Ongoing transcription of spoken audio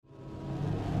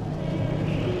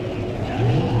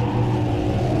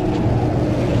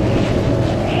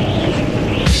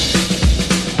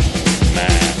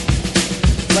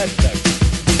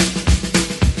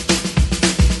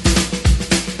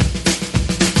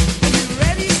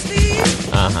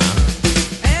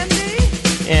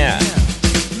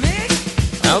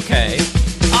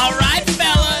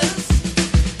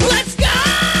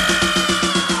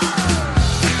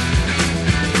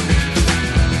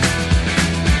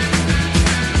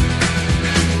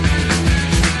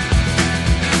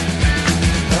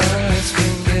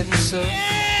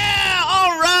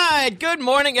Good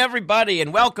morning, everybody,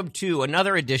 and welcome to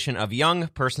another edition of Young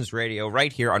Persons Radio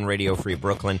right here on Radio Free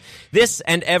Brooklyn. This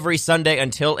and every Sunday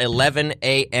until 11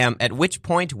 a.m., at which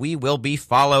point we will be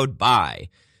followed by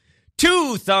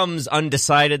Two Thumbs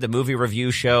Undecided, the movie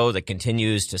review show that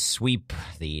continues to sweep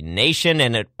the nation,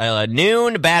 and at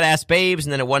noon, Badass Babes,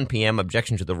 and then at 1 p.m.,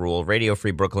 Objection to the Rule, Radio Free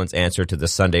Brooklyn's answer to the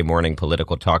Sunday morning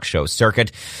political talk show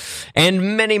circuit.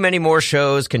 And many, many more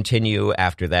shows continue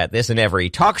after that. This and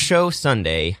every talk show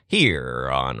Sunday here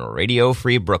on Radio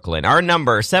Free Brooklyn. Our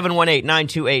number,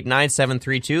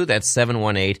 718-928-9732. That's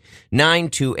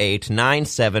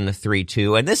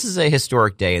 718-928-9732. And this is a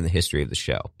historic day in the history of the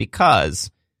show because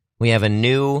we have a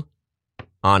new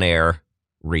on-air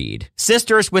read.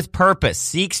 Sisters with Purpose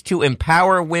seeks to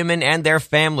empower women and their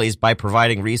families by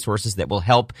providing resources that will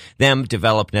help them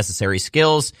develop necessary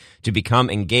skills to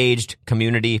become engaged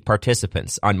community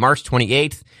participants. On March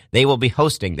 28th, they will be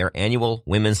hosting their annual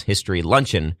Women's History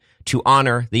Luncheon to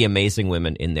honor the amazing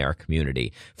women in their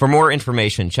community. For more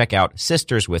information, check out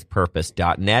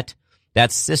sisterswithpurpose.net.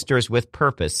 That's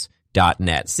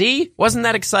sisterswithpurpose.net. See? Wasn't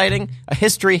that exciting? A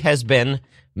history has been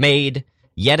made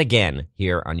yet again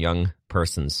here on Young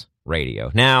Persons Radio.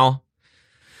 Now,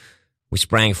 we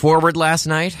sprang forward last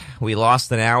night. We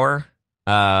lost an hour,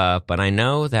 but I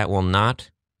know that will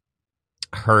not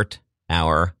hurt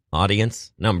our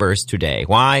audience numbers today.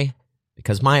 Why?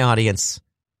 Because my audience,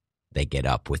 they get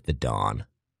up with the dawn.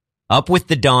 Up with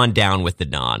the dawn, down with the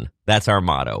dawn. That's our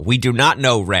motto. We do not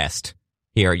know rest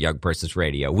here at Young Persons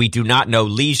Radio. We do not know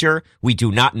leisure. We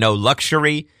do not know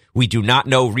luxury. We do not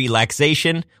know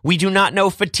relaxation. We do not know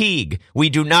fatigue. We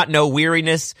do not know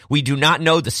weariness. We do not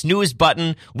know the snooze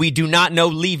button. We do not know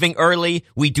leaving early.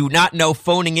 We do not know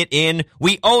phoning it in.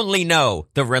 We only know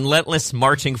the relentless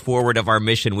marching forward of our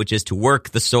mission, which is to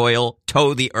work the soil,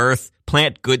 toe the earth,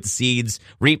 plant good seeds,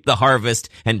 reap the harvest,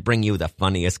 and bring you the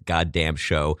funniest goddamn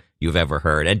show you've ever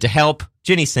heard. And to help,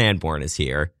 Ginny Sanborn is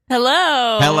here.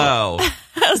 Hello. Hello.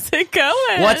 How's it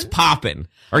going? What's poppin'?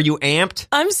 Are you amped?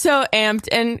 I'm so amped.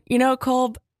 And, you know,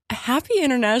 Colb, happy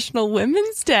International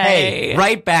Women's Day. Hey,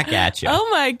 right back at you. Oh,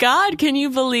 my God. Can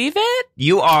you believe it?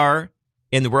 You are,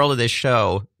 in the world of this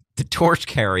show, the torch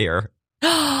carrier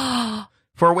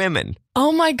for women.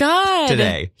 Oh, my God.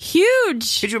 Today.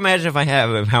 Huge. Could you imagine if I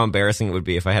have how embarrassing it would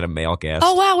be if I had a male guest?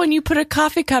 Oh, wow. When you put a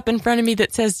coffee cup in front of me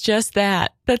that says just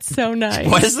that. That's so nice.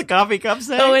 What does the coffee cup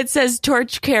say? Oh, it says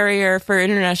torch carrier for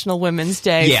International Women's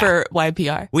Day for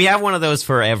YPR. We have one of those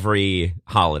for every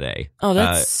holiday. Oh,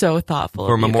 that's so thoughtful.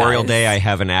 For Memorial Day, I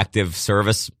have an active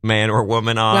service man or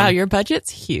woman on. Wow, your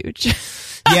budget's huge.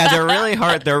 Yeah, they're really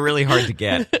hard. They're really hard to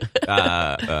get.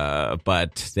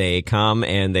 But they come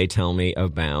and they tell me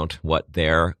about what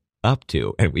they're up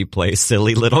to, and we play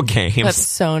silly little games. That's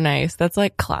so nice. That's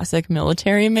like classic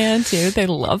military man too. They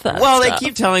love that. Well, stuff. They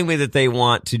keep telling me that they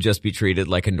want to just be treated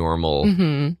like a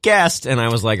normal guest, and I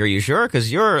was like, "Are you sure?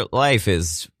 Because your life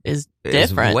is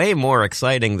different, way more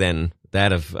exciting than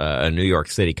that of a New York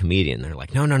City comedian." They're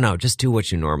like, "No, just do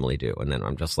what you normally do." And then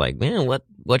I'm just like, "Man,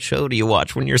 what show do you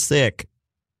watch when you're sick?"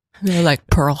 They're like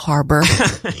Pearl Harbor.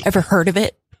 Ever heard of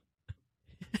it?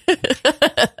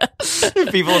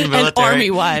 People in the military and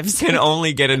Army wives can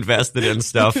only get invested in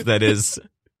stuff that is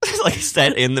like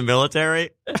set in the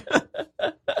military.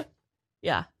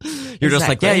 Yeah. You're just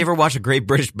like, yeah, you ever watch a Great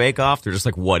British Bake Off? They're just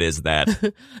like, what is that?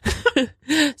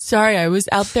 Sorry, I was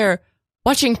out there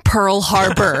watching Pearl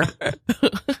Harbor.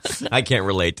 I can't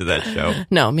relate to that show.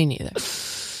 No, me neither.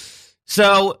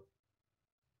 So,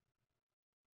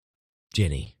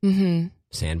 Ginny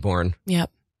Sanborn. Yep.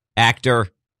 Actor.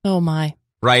 Oh, my.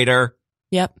 Writer.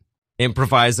 Yep.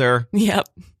 Improviser. Yep.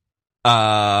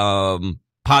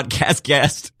 Podcast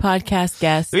guest. Podcast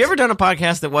guest. Have you ever done a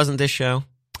podcast that wasn't this show?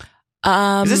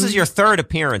 This is your third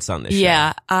appearance on this show.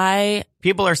 Yeah,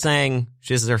 People are saying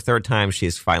this is her third time.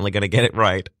 She's finally going to get it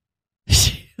right.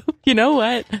 You know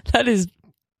what? That is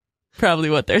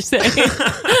probably what they're saying.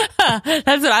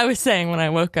 That's what I was saying when I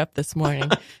woke up this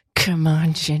morning. Come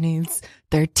on, Ginny.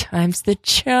 Third time's the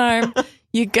charm.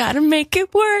 You got to make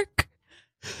it work.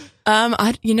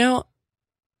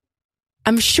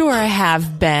 I'm sure I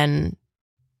have been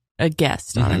a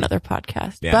guest on another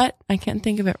podcast, but I can't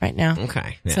think of it right now.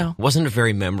 Okay. Yeah. So wasn't a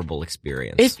very memorable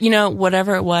experience. If,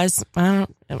 whatever it was,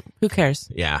 who cares?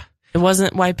 Yeah. It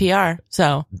wasn't YPR,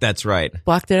 so. That's right.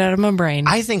 Blocked it out of my brain.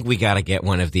 I think we got to get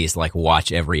one of these, like,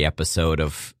 watch every episode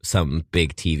of some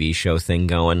big TV show thing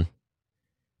going.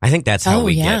 I think that's how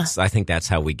that's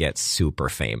how we get super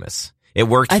famous. It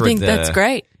worked for that's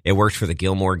great. It worked for the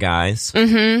Gilmore Guys.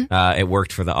 Mm-hmm. It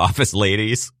worked for the Office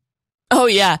ladies. Oh,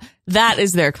 yeah. That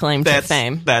is their claim to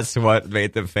fame. That's what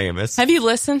made them famous. Have you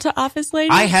listened to Office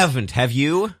Ladies? I haven't. Have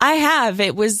you? I have.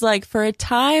 It was like for a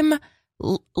time,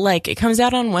 like it comes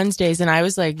out on Wednesdays, and I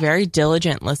was like very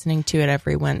diligent listening to it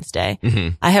every Wednesday.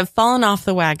 Mm-hmm. I have fallen off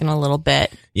the wagon a little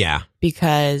bit. Yeah.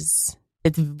 Because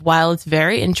while it's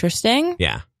very interesting,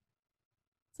 yeah,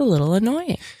 it's a little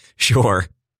annoying. Sure.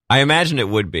 I imagine it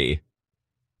would be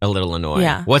a little annoying.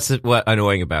 Yeah. What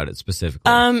annoying about it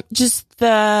specifically? Just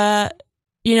the,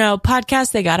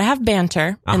 podcast, they got to have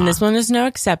banter, and this one is no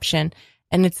exception.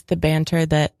 And it's the banter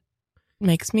that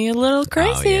makes me a little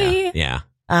crazy. Oh, yeah.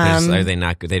 Are they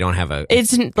not good? They don't have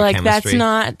it's like, chemistry?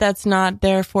 that's not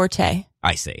their forte.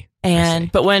 I see.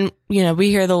 But when, we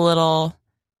hear the little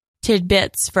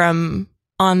tidbits from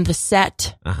on the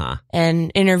set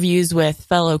and interviews with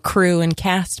fellow crew and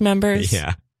cast members.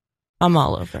 Yeah. I'm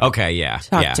all over it. Okay, yeah.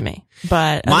 Talk to me.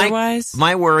 But otherwise.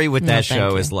 My worry with that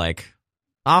show is like,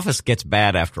 Office gets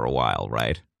bad after a while,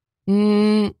 right?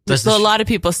 A lot of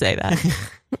people say that.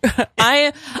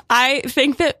 I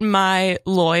think that my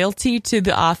loyalty to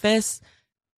The Office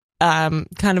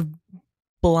kind of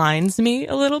blinds me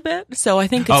a little bit. So I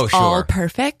think it's all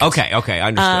perfect. Okay.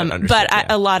 Understood.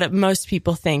 But most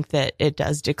people think that it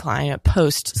does decline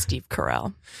post Steve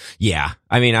Carell. Yeah.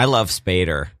 I mean, I love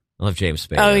Spader. I love James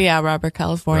Spader. Oh, yeah. Robert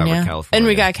California. And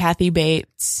we got Kathy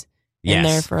Bates in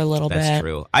there for a little bit. That's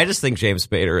true. I just think James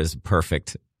Spader is a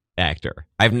perfect actor.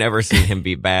 I've never seen him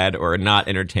be bad or not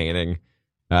entertaining.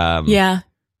 Yeah,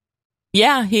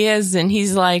 he is. And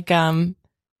he's like, I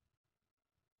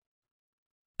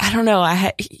don't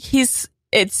know. It's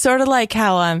sort of like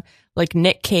how, like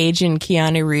Nick Cage and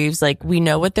Keanu Reeves, like we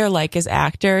know what they're like as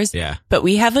actors. Yeah. But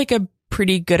we have like a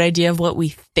pretty good idea of what we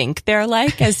think they're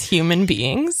like as human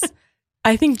beings.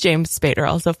 I think James Spader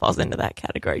also falls into that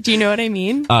category. Do you know what I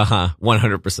mean?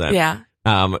 100%. Yeah.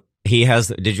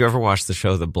 Did you ever watch the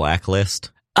show The Blacklist?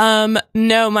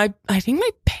 No, I think my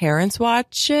parents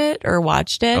watched it.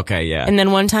 Okay, yeah. And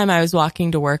then one time I was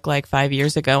walking to work like 5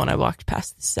 years ago and I walked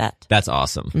past the set. That's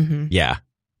awesome. Mm-hmm. Yeah.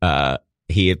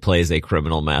 He plays a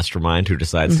criminal mastermind who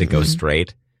decides to go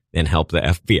straight and help the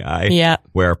FBI. Yeah.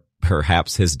 Where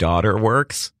perhaps his daughter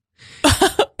works.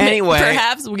 Anyway,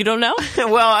 perhaps, we don't know.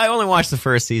 Well, I only watched the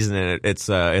first season, and it's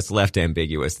left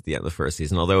ambiguous at the end of the first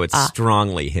season, although it's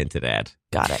strongly hinted at.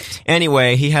 Got it.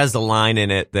 Anyway, he has the line in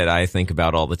it that I think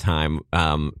about all the time,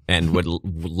 and would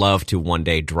love to one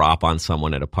day drop on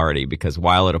someone at a party, because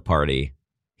while at a party,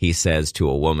 he says to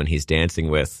a woman he's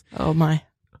dancing with, "Oh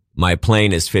my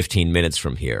plane is 15 minutes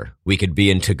from here. We could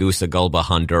be in Tegucigalpa,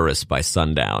 Honduras by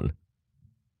sundown."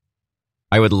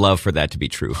 I would love for that to be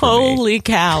true for me. Holy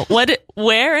cow.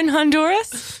 Where in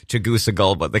Honduras?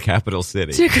 Tegucigalpa, the capital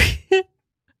city.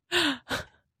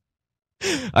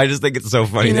 I just think it's so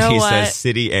funny that he says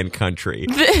city and country.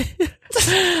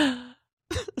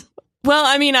 Well,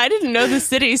 I mean, I didn't know the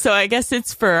city, so I guess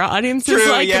it's for audiences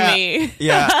me.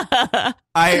 Yeah.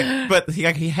 But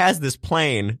he has this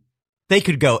plane. They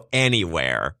could go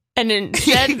anywhere. And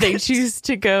instead they choose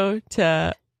to go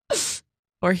to...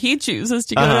 Or he chooses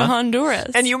to go to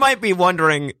Honduras. And you might be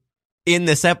wondering, in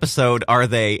this episode, are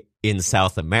they in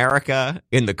South America,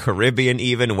 in the Caribbean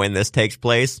even, when this takes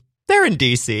place? They're in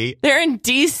D.C. They're in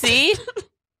D.C.?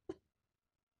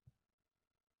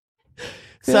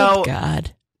 So,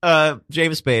 God.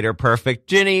 James Spader, perfect.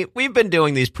 Ginny, we've been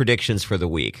doing these predictions for the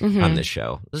week on this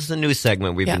show. This is a new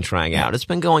segment we've been trying out. It's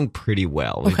been going pretty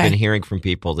well. We've been hearing from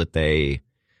people that they...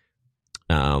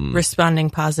 responding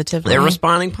positively. They're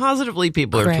responding positively.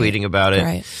 People are tweeting about it.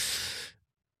 Right.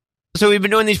 So we've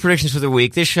been doing these predictions for the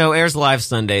week. This show airs live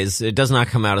Sundays. It does not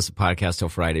come out as a podcast till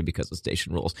Friday because of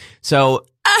station rules. So,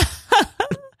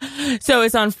 so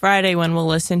it's on Friday when we'll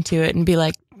listen to it and be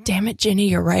like, "Damn it, Ginny,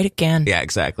 you're right again." Yeah,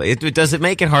 exactly. Does it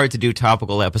make it hard to do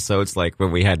topical episodes like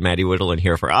when we had Maddie Whittle in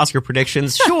here for Oscar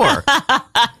predictions? Sure.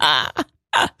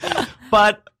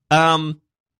 But,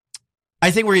 I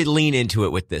think we're going to lean into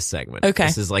it with this segment. Okay.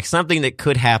 This is like something that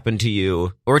could happen to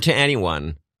you or to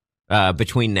anyone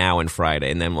between now and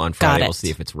Friday. And then on Friday, we'll see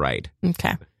if it's right.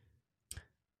 Okay.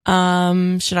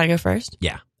 Should I go first?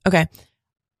 Yeah. Okay.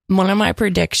 One of my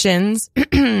predictions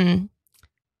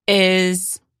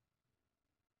is,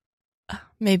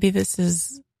 maybe this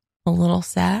is a little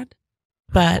sad,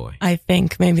 but I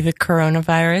think maybe the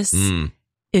coronavirus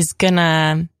is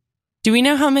gonna... Do we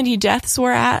know how many deaths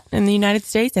we're at in the United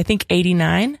States? I think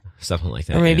 89. Something like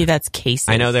that. Or maybe that's cases.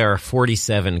 I know there are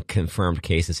 47 confirmed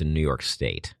cases in New York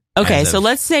State. Okay, so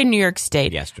let's say New York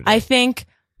State. Yesterday. I think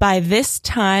by this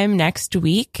time next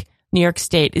week, New York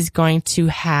State is going to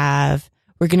have,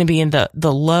 we're going to be in the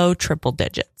low triple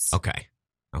digits. Okay.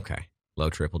 Low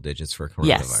triple digits for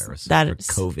coronavirus. Yes, that for is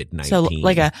COVID-19. So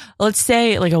let's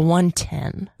say like a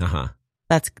 110. Uh-huh.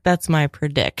 That's my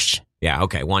prediction. Yeah,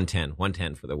 okay, 110.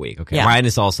 110 for the week. Okay. Yeah. Mine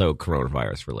is also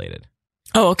coronavirus related.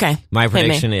 Oh, okay. My Hit me.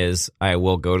 prediction is I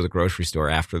will go to the grocery store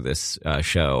after this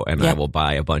show and I Yep. will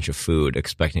buy a bunch of food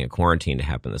expecting a quarantine to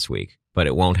happen this week. But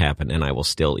it won't happen, and I will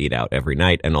still eat out every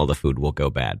night, and all the food will go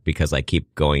bad because I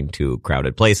keep going to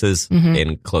crowded places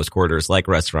in close quarters like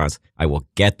restaurants. I will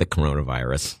get the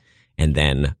coronavirus, and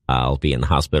then I'll be in the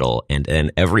hospital, and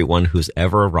then everyone who's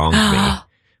ever wronged me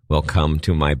will come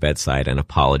to my bedside and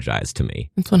apologize to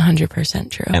me. It's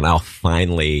 100% true. And I'll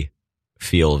finally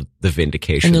feel the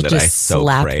vindication And you'll that I just so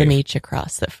slap crave. them each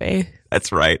across the face.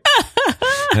 That's right.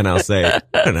 and I'll say,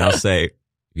 if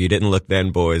you didn't look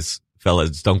then, boys,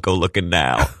 fellas, don't go looking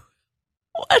now.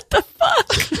 What the fuck?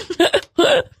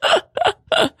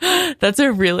 That's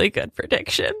a really good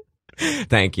prediction.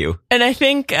 Thank you. And I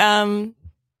think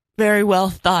very well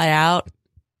thought out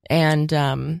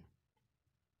and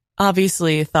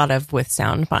obviously thought of with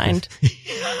SoundMind.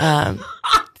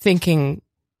 Thinking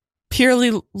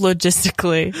purely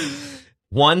logistically.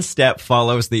 One step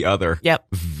follows the other. Yep.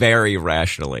 Very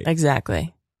rationally.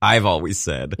 Exactly. I've always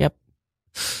said. Yep.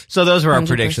 So those are our 100%.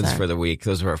 predictions for the week.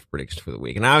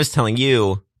 And I was telling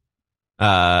you,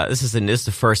 this is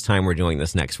the first time we're doing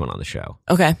this next one on the show.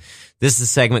 Okay. This is a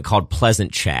segment called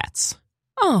Pleasant Chats.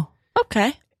 Oh,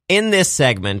 okay. In this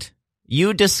segment,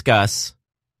 you discuss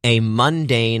a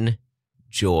mundane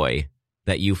joy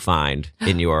that you find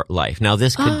in your life. Now,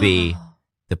 this could be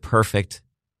the perfect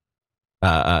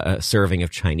serving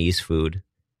of Chinese food.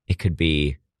 It could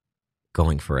be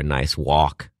going for a nice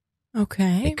walk.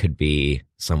 Okay. It could be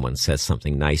someone says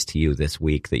something nice to you this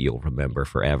week that you'll remember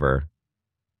forever.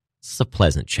 It's a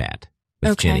pleasant chat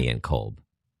with Okay. Ginny and Kolb.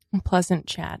 A pleasant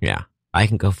chat. Yeah. I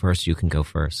can go first. You can go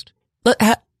first.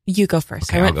 You go first.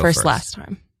 Okay, I I'll went go first first. last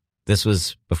time. This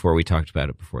was before we talked about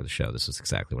it before the show. This was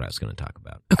exactly what I was going to talk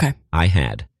about. Okay. I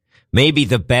had maybe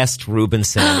the best Reuben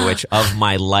sandwich of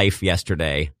my life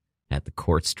yesterday at the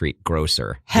Court Street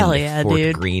Grocer. Hell in yeah, the Fort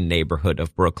dude. Greene neighborhood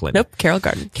of Brooklyn. Nope. Carroll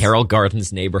Gardens. Carroll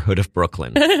Gardens neighborhood of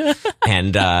Brooklyn.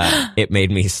 And it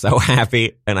made me so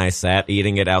happy. And I sat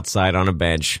eating it outside on a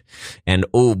bench. And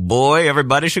oh boy,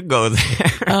 everybody should go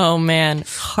there. Oh man.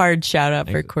 Hard shout out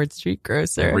for Court Street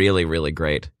Grocer. Really, really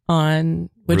great. On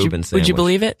would Reuben you sandwich.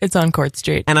 believe it? It's on Court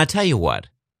Street. And I tell you what,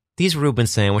 these Reuben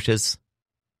sandwiches,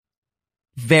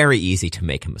 very easy to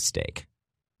make a mistake.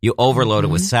 You overload it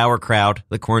with sauerkraut.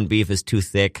 The corned beef is too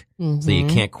thick, so you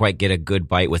can't quite get a good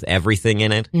bite with everything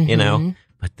in it, you know?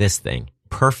 But this thing,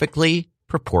 perfectly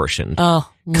proportioned. Oh,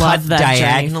 love that journey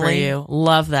for diagonally. you.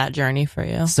 Love that journey for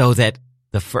you. So that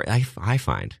I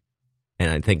find,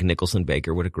 and I think Nicholson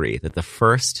Baker would agree, that the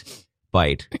first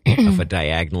bite of a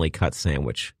diagonally cut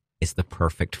sandwich is the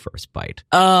perfect first bite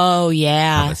Oh of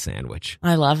yeah. a sandwich.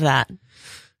 I love that.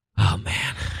 Oh,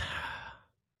 man.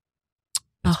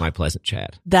 That's my pleasant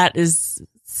chat. That is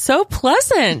so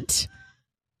pleasant.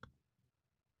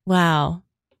 Wow.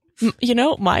 You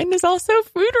know, mine is also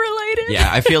food related. Yeah,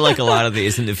 I feel like a lot of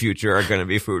these in the future are going to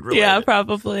be food related. Yeah,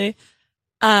 probably.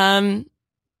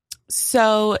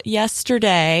 So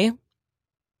yesterday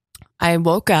I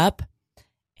woke up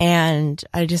and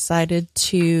I decided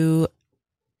to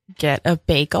get a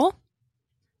bagel.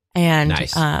 And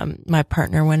Nice. My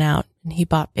partner went out and he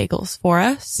bought bagels for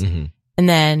us. Mhm. And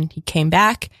then he came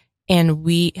back and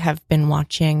we have been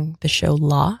watching the show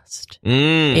Lost,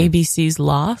 ABC's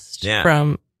Lost Yeah.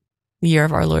 from the year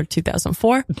of our Lord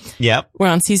 2004. Yep. We're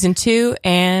on season 2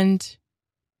 and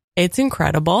it's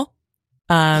incredible.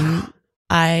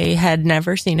 I had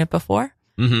never seen it before,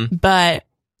 Mm-hmm. but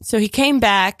so he came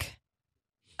back.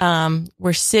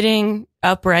 We're sitting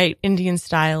upright Indian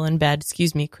style in bed.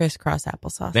 Excuse me, crisscross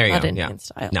applesauce. There you not go. Indian Yeah.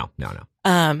 style. No.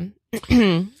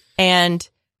 And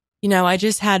you know, I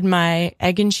just had my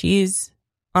egg and cheese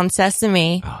on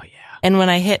Sesame. Oh, yeah. And when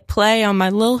I hit play on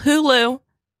my little Hulu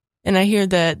and I hear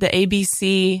the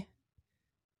ABC,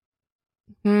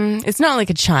 it's not like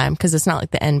a chime because it's not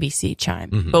like the NBC chime,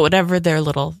 Mhm. but whatever their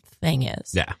little thing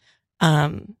is. Yeah.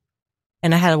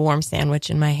 And I had a warm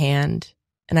sandwich in my hand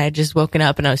and I had just woken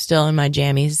up and I was still in my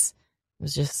jammies. It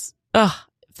was just, it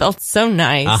felt so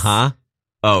nice. Uh-huh.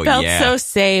 Oh, Felt yeah. so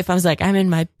safe. I was like, I'm in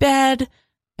my bed.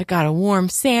 I got a warm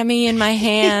Sammy in my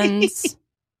hands.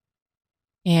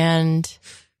 And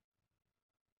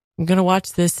I'm going to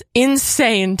watch this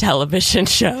insane television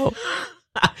show.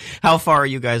 How far are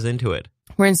you guys into it?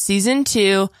 We're in season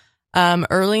 2,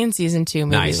 early in season 2,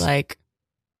 maybe Nice. like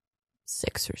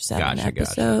 6 or 7 Gotcha.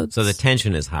 episodes. So the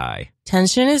tension is high.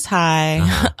 Tension is high.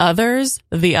 Uh-huh.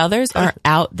 The others are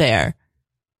out there.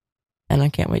 and I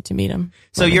can't wait to meet him.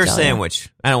 So your sandwich,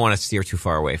 I don't want to steer too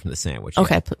far away from the sandwich.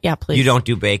 Okay, yeah, please. You don't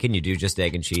do bacon, you do just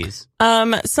egg and cheese?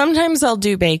 Sometimes I'll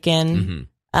do bacon.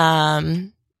 Mm-hmm.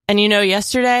 And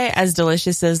yesterday, as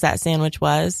delicious as that sandwich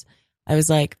was, I was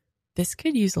like, this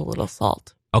could use a little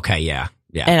salt. Okay, yeah.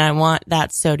 And I want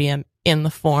that sodium in the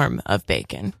form of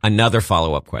bacon. Another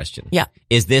follow-up question. Yeah.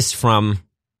 Is this from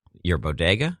your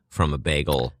bodega? From a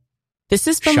bagel This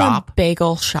is from shop? a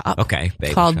bagel shop. Okay.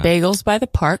 Bagel called shop. Bagels by the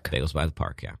Park. Bagels by the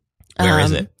Park, yeah. Where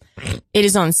is it? It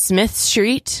is on Smith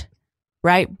Street,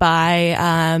 right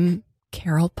by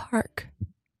Carroll Park.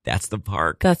 That's the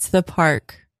park. That's the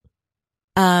park.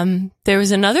 There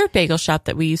was another bagel shop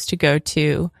that we used to go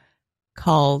to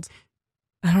called,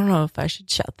 I don't know if I should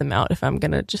shout them out if I'm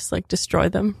going to just like destroy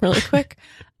them really quick,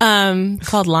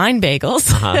 called Line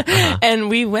Bagels. And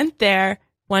we went there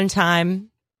one time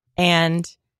and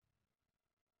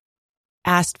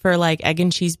asked for like egg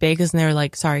and cheese bagels, and they were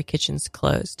like, sorry, kitchen's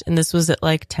closed. And this was at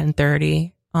like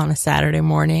 10:30 on a Saturday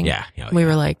morning. Yeah. We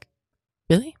were like,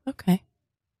 really? Okay.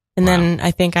 And then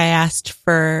I think I asked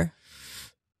for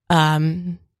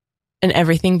an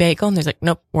everything bagel, and they're like,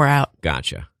 nope, we're out.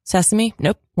 Gotcha. Sesame?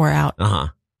 Nope, we're out. Uh-huh.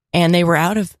 And they were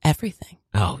out of everything.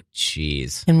 Oh,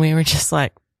 jeez. And we were just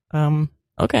like,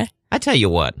 okay. I tell you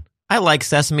what, I like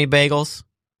sesame bagels.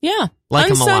 Yeah. Like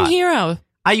them a Unsung lot. hero.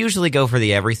 I usually go for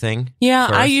the everything. Yeah,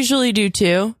 first. I usually do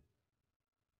too.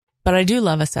 But I do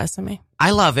love a sesame.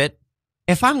 I love it.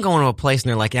 If I'm going to a place and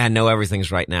they're like, yeah, I know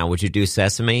everything's right now, would you do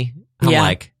sesame? I'm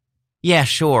like, yeah,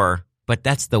 sure. But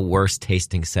that's the worst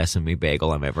tasting sesame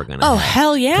bagel I'm ever going to have. Oh,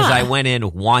 hell yeah. Because I went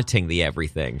in wanting the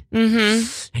everything.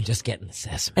 Mm-hmm. And just getting the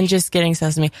sesame. And just getting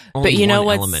sesame. Only but you know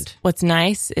one what's, element. what's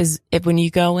nice is if when you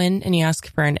go in and you ask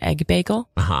for an egg bagel,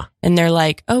 Uh-huh. and they're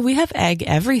like, oh, we have egg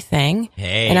everything.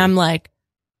 Hey. And I'm like,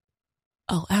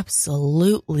 oh,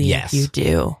 absolutely. Yes. You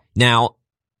do. Now,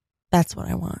 That's what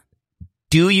I want.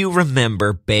 do you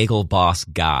remember Bagel Boss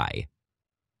Guy?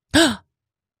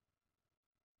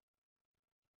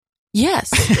 Yes.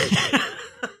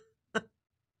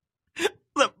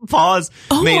 The pause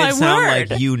Oh, made my it sound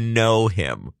word. like you know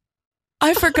him.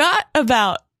 I forgot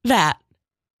about that.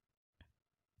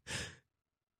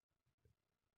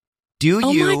 Do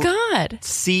Oh you my God.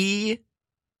 see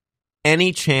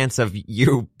any chance of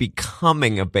you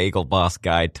becoming a Bagel Boss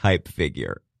Guy type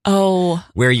figure Oh.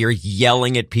 where you're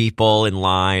yelling at people in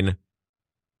line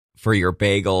for your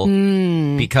bagel?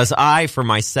 Because I, for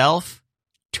myself,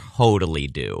 totally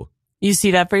do. You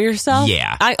see that for yourself?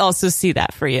 Yeah. I also see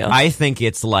that for you. I think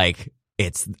it's like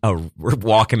we're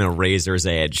walking a razor's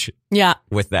edge yeah.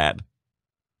 with that.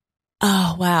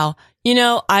 Oh, wow.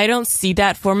 I don't see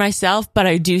that for myself, but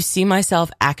I do see myself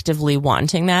actively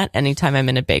wanting that anytime I'm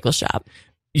in a bagel shop.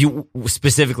 You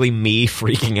specifically me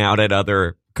freaking out at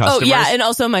other customers? Oh, yeah. And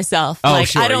also myself. Oh,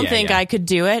 sure, I don't yeah, think yeah. I could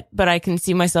do it, but I can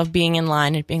see myself being in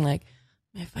line and being like,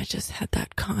 if I just had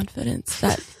that confidence,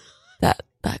 that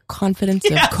confidence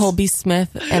Yes. of Colby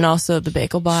Smith and also the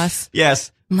Bagel Boss,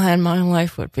 Yes. my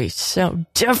life would be so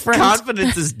different.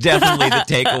 Confidence is definitely the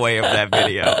takeaway of that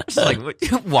video. Just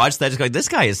like, watch that, just going, this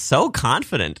guy is so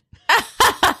confident.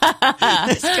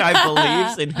 This guy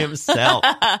believes in himself.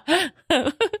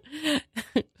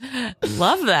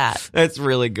 Love that. That's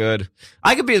really good.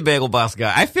 I could be the Bagel Boss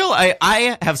Guy. I feel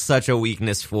I have such a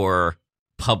weakness for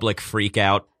public freak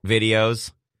out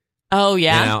videos. Oh,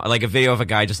 yeah. You know, like a video of a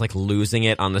guy just like losing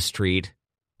it on the street.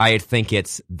 I think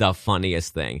it's the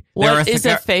funniest thing. What is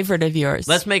a favorite of yours?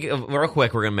 Let's make it real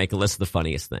quick. We're going to make a list of the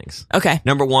funniest things. Okay.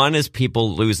 Number 1 is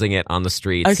people losing it on the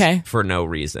streets Okay. for no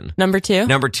reason. Number 2?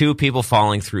 Number 2, people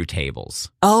falling through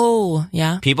tables. Oh,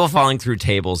 yeah. People falling through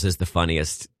tables is the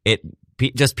funniest.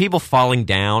 Just people falling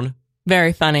down.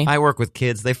 Very funny. I work with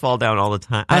kids. They fall down all the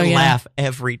time. I yeah. laugh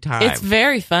every time. It's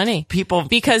very funny. People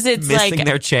Because it's missing like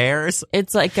their chairs.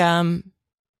 It's like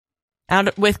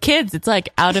with kids, it's like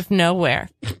out of nowhere.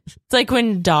 It's like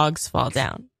when dogs fall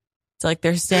down. It's like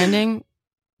they're standing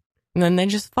and then they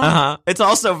just fall. Uh-huh. It's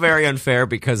also very unfair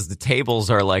because the tables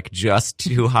are like just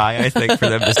too high, I think, for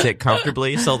them to sit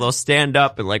comfortably. So they'll stand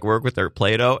up and like work with their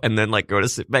Play-Doh and then like go to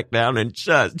sit back down and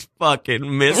just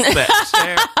fucking miss that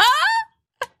chair.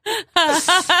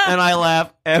 And I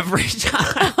laugh every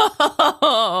time.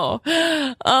 Oh,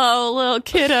 little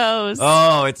kiddos.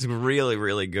 Oh, it's really,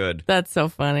 really good. That's so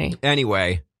funny.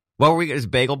 Anyway, what were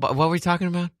we talking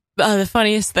about? The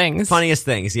funniest things. Funniest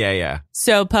things. Yeah.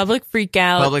 So public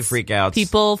freakouts. Public freakouts.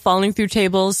 People falling through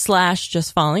tables /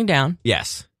 just falling down.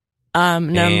 Yes.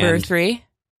 Number And, 3.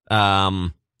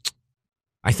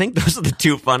 I think those are the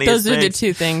 2 funniest Those are the things.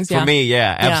 2 things. For Yeah. me,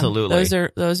 yeah, Yeah, absolutely.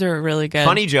 those are really good.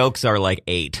 Funny jokes are like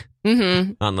 8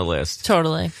 Mm-hmm. on the list.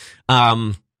 Totally.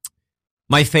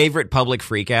 My favorite public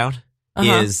freakout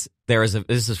Uh-huh. is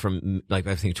this is from like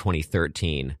I think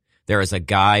 2013. There is a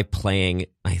guy playing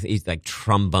he's like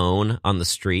trombone on the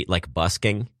street, like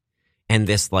busking, and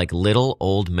this like little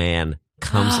old man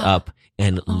comes up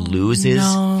and loses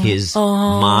his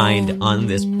mind on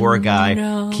this poor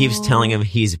guy. Keeps telling him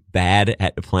he's bad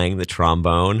at playing the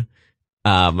trombone.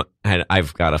 And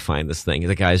I've got to find this thing.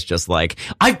 The guy's just like,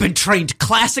 I've been trained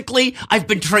classically. I've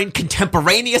been trained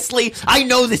contemporaneously. I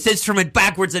know this instrument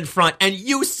backwards and front. And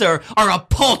you, sir, are a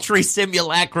paltry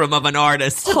simulacrum of an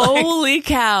artist. Holy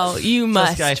cow. You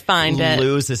This guy must find it.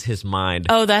 loses his mind.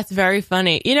 Oh, that's very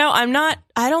funny. You know,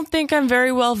 I don't think I'm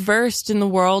very well versed in the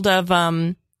world of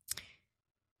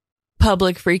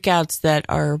public freakouts that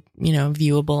are, you know,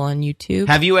 viewable on YouTube.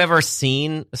 Have you ever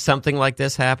seen something like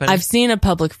this happen? I've seen a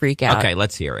public freakout. Okay,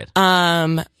 let's hear it.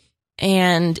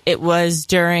 And it was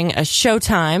during a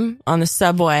showtime on the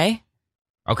subway.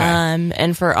 Okay.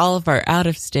 And for all of our out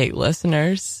of state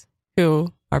listeners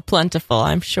who are plentiful,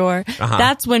 I'm sure,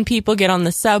 that's when people get on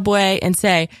the subway and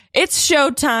say, it's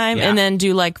showtime, and then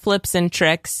do like flips and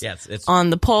tricks it's on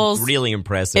the poles. really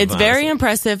impressive. It's very honestly.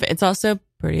 impressive. It's also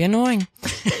pretty annoying.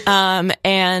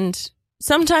 And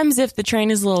sometimes if the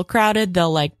train is a little crowded,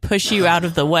 they'll like push you out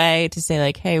of the way to say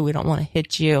like, hey, we don't want to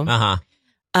hit you.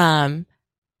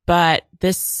 But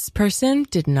this person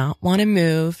did not want to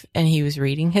move, and he was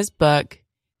reading his book.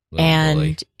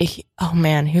 Boy. He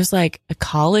was like a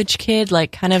college kid,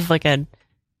 like kind of like a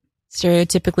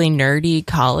stereotypically nerdy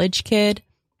college kid.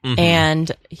 Mhm.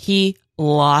 And he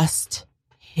lost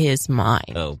his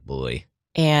mind. Oh boy.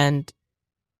 And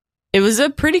it was a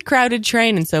pretty crowded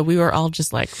train, and so we were all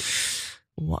just like,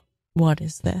 what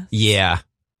is this? Yeah.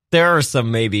 There are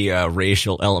some maybe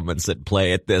racial elements at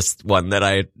play at this one that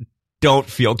I don't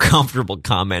feel comfortable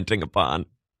commenting upon.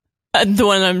 The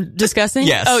one I'm discussing?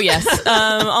 Yes. Oh, yes.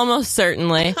 Almost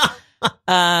certainly.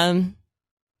 But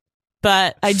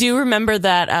I do remember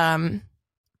that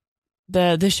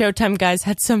the Showtime guys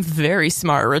had some very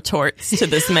smart retorts to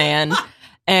this man.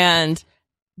 And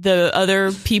the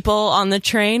other people on the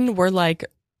train were like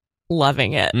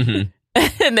loving it.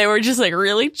 Mm-hmm. And they were just like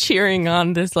really cheering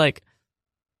on this like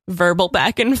verbal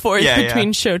back and forth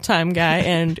between Showtime guy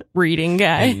and reading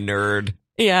guy. And nerd.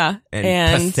 Yeah.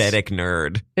 And pathetic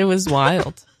nerd. It was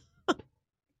wild.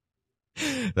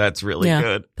 That's really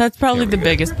good. That's probably the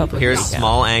biggest public. Here's freakout.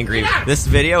 Small Angry. This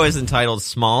video is entitled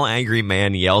Small Angry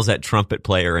Man Yells at Trumpet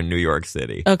Player in New York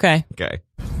City. Okay. Okay.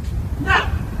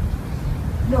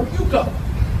 No, you go.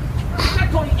 I'm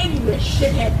not going anywhere,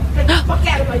 shithead. Get the fuck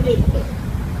out of my neighborhood.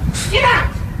 Get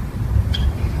out!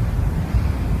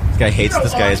 This guy hates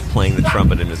this guy is playing the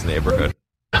trumpet in his neighborhood.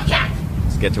 Fuck out!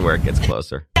 Let's get to where it gets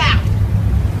closer.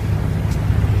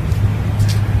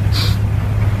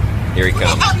 Here he Who the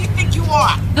hell comes. do you think you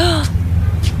are?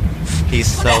 He's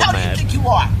Who so the hell mad. do you think you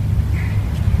are?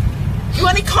 You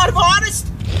any kind of artist?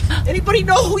 Anybody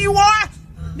know who you are?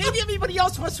 Maybe everybody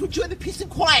else wants to enjoy the peace and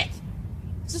quiet.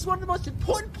 This is one of the most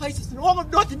important places in all of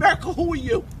North America. Who are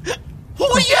you? Who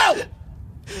are you?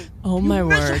 Oh my word.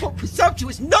 Miserable,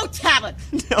 presumptuous, no talent.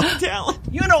 No talent.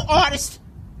 You're no artist.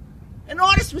 An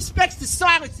artist respects the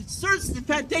silence. It serves as the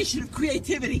foundation of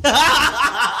creativity.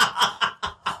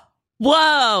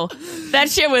 Whoa. That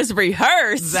shit was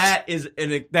rehearsed.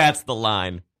 That's the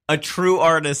line. A true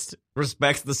artist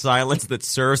respects the silence that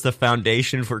serves the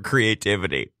foundation for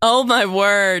creativity. Oh my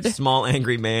word. Small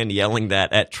angry man yelling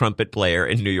that at trumpet player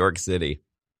in New York City.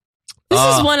 This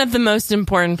is one of the most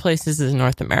important places in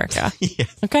North America.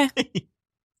 Yes. Okay.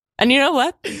 And you know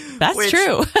what? That's Which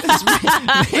true.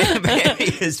 Maybe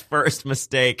his first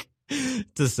mistake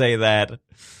to say that.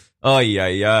 Oh, yeah,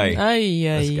 yeah.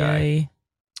 This guy.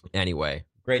 Anyway,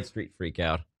 great street freak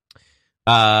out.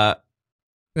 We're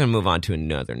going to move on to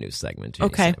another new segment. Jenny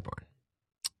Okay. Sanborn.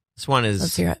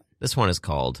 Let's hear it. This one is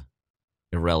called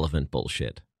Irrelevant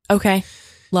Bullshit. Okay.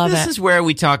 Love This it. is where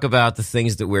we talk about the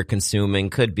things that we're consuming.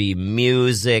 Could be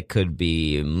music, could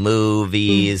be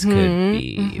movies, could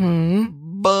be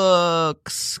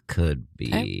books, could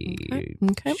be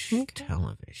Okay.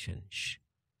 television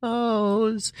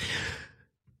shows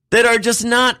that are just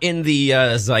not in the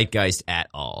zeitgeist at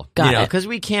all. Got it. Because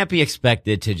we can't be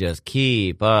expected to just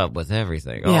keep up with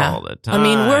everything Yeah. all the time. I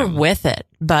mean, we're with it,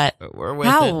 but We're with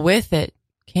how it. with it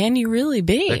can you really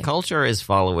be? The culture is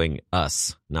following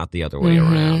us, not the other way Mhm.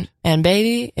 around. And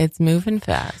baby, it's moving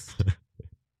fast.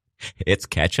 It's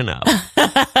catching up.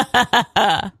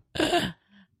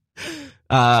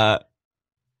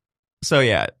 So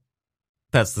yeah,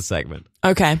 that's the segment.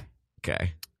 Okay.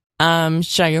 Okay.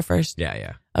 Should I go first? Yeah,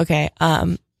 yeah. Okay.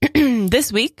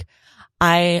 This week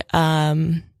I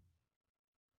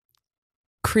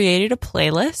created a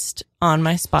playlist on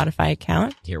my Spotify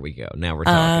account. Here we go. Now we're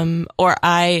talking. Or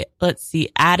I,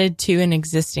 added to an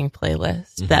existing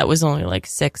playlist that was only like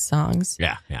 6 songs.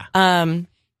 Yeah, yeah.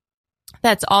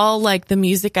 That's all like the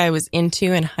music I was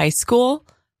into in high school,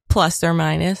 plus or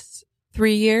minus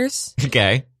 3 years.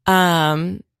 Okay.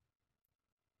 And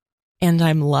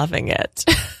I'm loving it.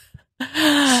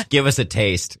 Give us a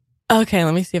taste. Okay,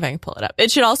 let me see if I can pull it up.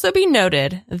 It should also be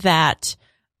noted that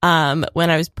when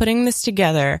I was putting this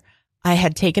together, I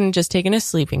had just taken a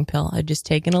sleeping pill. I'd just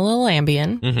taken a little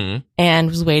Ambien and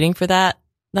was waiting for that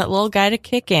little guy to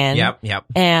kick in. Yep.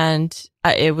 And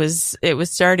it was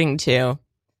starting to.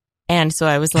 And so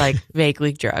I was like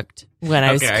vaguely drugged when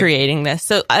I was creating this.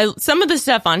 So some of the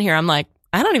stuff on here, I'm like,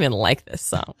 I don't even like this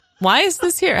song. Why is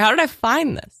this here? How did I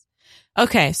find this?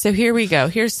 Okay, so here we go.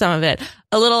 Here's some of it.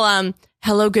 A little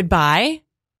Hello Goodbye.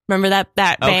 Remember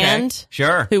that band?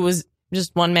 Sure. Who was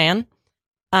just one man.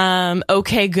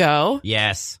 OK Go.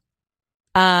 Yes.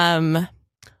 Let's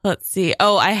see.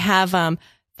 Oh, I have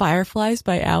Fireflies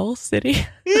by Owl City.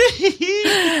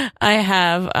 I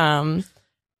have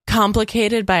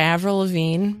Complicated by Avril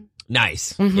Lavigne.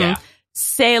 Nice. Mm-hmm. Yeah.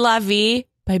 C'est la vie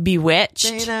by Bewitched.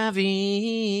 C'est la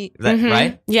vie. Is that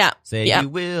right? Yeah. Say you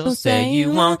will, say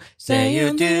you won't, say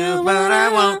you do, but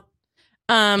I won't.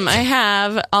 I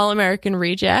have All American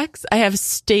Rejects. I have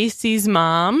Stacy's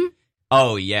Mom.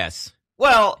 Oh, yes.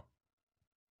 Well,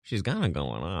 she's got it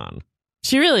going on.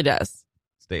 She really does.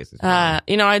 Stacy's Mom.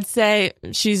 I'd say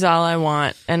She's All I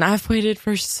Want, and I've waited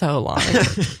for so long.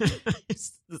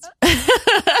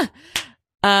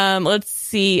 Let's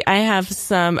see. I have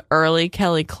some early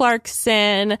Kelly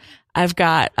Clarkson. I've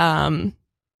got,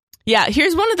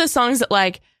 here's one of the songs that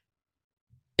like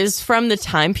is from the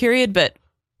time period, but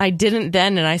I didn't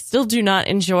then, and I still do not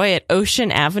enjoy it.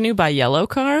 Ocean Avenue by Yellow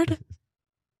Card.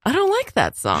 I don't like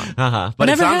that song. But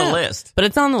it's on the list. But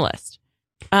it's on the list.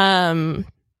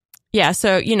 Yeah,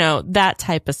 so, that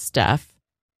type of stuff.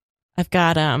 I've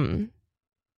got,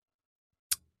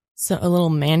 so a little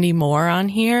Mandy Moore on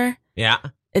here. Yeah.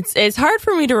 It's hard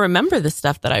for me to remember the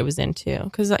stuff that I was into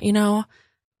because, I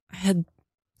had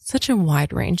such a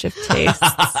wide range of tastes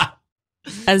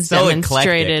as so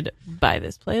demonstrated eclectic by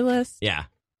this playlist. Yeah.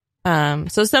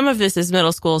 So some of this is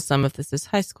middle school, some of this is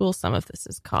high school, some of this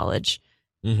is college.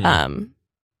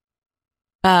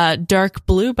 Dark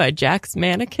Blue by Jack's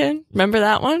Mannequin. Remember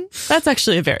that one? That's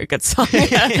actually a very good song.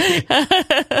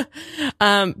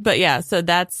 But yeah, so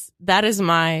that is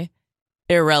my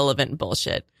irrelevant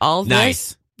bullshit. All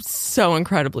this so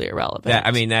incredibly irrelevant.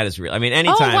 That is real.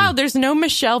 Anytime. Oh wow, there's no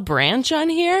Michelle Branch on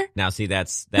here. Now see,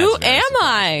 that's who am surprising.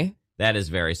 I? That is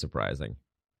very surprising.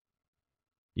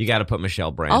 You got to put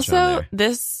Michelle Branch also, on there.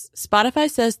 This Spotify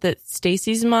says that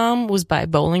Stacy's Mom was by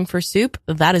Bowling for Soup.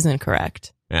 That is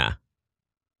incorrect. Yeah.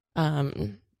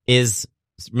 Is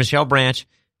Michelle Branch,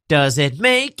 Does It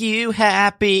Make You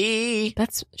Happy?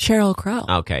 That's Sheryl Crow.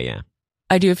 Okay, yeah.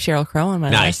 I do have Sheryl Crow on my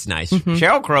list. Nice.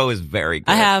 Sheryl Crow is very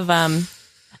good. I have,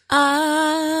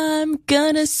 I'm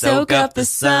gonna soak up the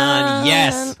sun.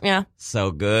 Yes. Yeah.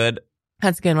 So good.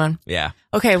 That's a good one. Yeah.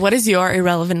 Okay, what is your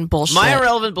irrelevant bullshit? My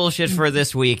irrelevant bullshit for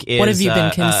this week is... What have you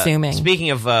been consuming? Speaking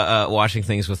of watching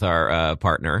things with our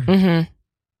partner,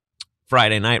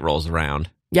 Friday night rolls around.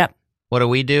 Yep. What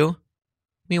do?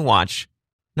 We watch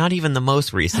not even the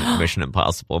most recent Mission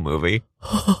Impossible movie.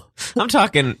 I'm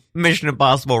talking Mission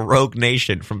Impossible Rogue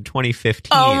Nation from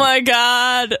 2015. Oh my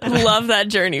God. Love that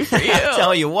journey for you. I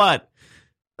tell you what,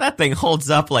 that thing holds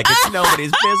up like it's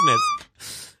nobody's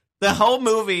business. The whole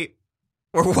movie...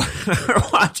 We're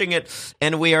watching it,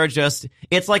 and we are just...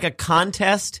 It's like a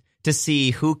contest to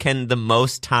see who can the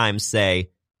most times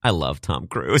say, I love Tom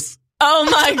Cruise. Oh,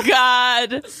 my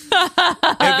God.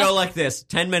 It'd go like this.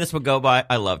 10 minutes would go by.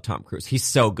 I love Tom Cruise. He's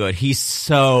so good. He's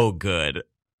so good.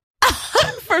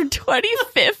 From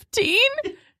 2015?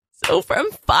 So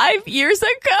from 5 years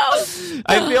ago?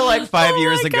 I feel like 5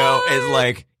 years ago God. is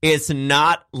like... It's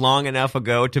not long enough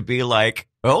ago to be like...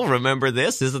 Oh, remember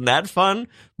this? Isn't that fun?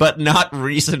 But not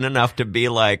recent enough to be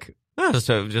like,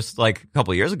 so just like a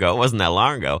couple of years ago. It wasn't that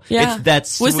long ago. Yeah. It's that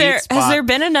sweet spot. Has there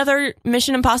been another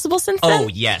Mission Impossible since then? Oh,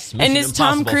 yes. Mission and is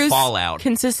Tom Impossible Cruise Fallout.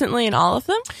 consistently in all of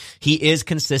them? He is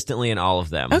consistently in all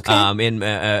of them. Okay.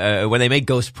 When they made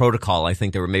Ghost Protocol, I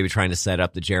think they were maybe trying to set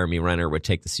up that Jeremy Renner would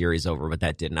take the series over, but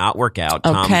that did not work out.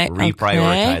 Okay. Tom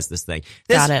reprioritized this thing.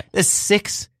 Got it. There's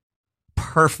 6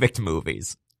 perfect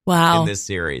movies. Wow. In this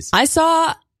series. I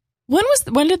saw...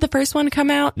 When did the first one come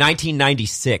out?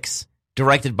 1996.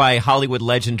 Directed by Hollywood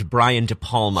legend Brian De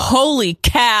Palma. Holy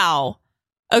cow.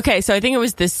 Okay, so I think it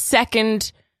was the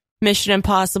second Mission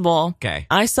Impossible. Okay.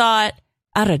 I saw it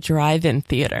at a drive-in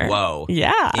theater. Whoa.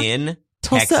 Yeah. In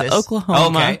Tulsa,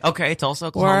 Oklahoma. Okay, Tulsa,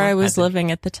 Oklahoma. Where I was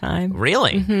living at the time.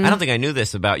 Really? Mhm. I don't think I knew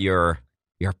this about your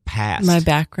past. My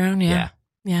background, yeah.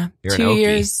 You're an 2 Okie.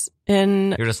 years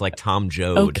in You're just like Tom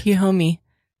Joad. Oklahoma.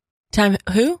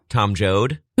 Who? Tom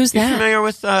Joad. Who's You that? familiar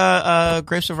with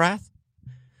Grapes of Wrath?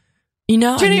 You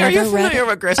know, Jenny, I've are you never read familiar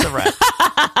with Grapes of Wrath?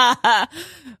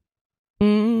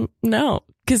 No,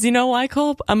 because you know why,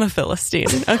 Cole? I'm a Philistine,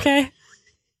 okay?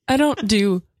 I don't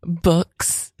do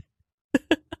books.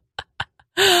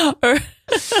 Or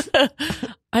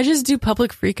I just do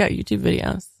public freakout YouTube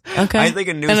videos, okay? I think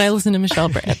and I listen to Michelle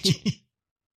Branch.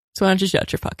 So why don't you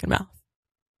shut your fucking mouth?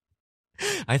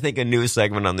 I think a new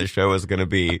segment on this show is going to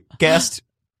be guest.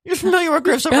 You familiar with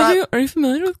Grapes of Wrath? Are you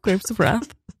familiar with Grapes of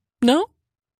Wrath? No?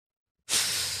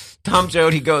 Tom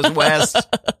Joad, he goes west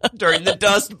during the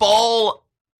Dust Bowl.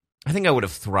 I think I would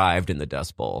have thrived in the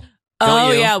Dust Bowl. Don't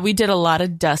Oh, you? yeah. We did a lot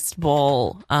of Dust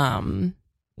Bowl.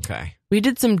 Okay. We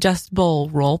did some Dust Bowl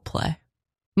role play.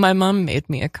 My mom made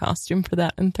me a costume for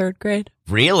that in 3rd grade.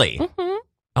 Really? Mm-hmm. Okay.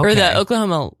 Or the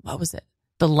Oklahoma, what was it?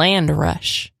 The Land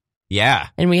Rush. Yeah.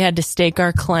 And we had to stake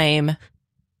our claim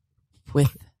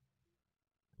with,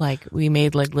 we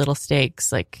made little stakes,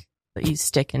 that you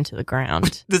stick into the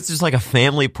ground. This is like a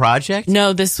family project?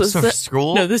 No, this was for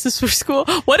school? No, this is for school.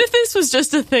 What if this was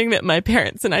just a thing that my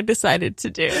parents and I decided to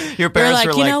do? Your We're parents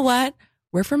like, were you know what?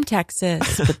 We're from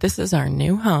Texas, but this is our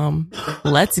new home.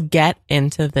 Let's get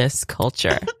into this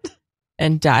culture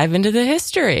and dive into the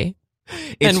history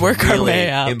it's and work really our way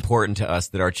up. important to us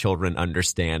that our children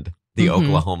understand the Mhm.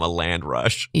 Oklahoma land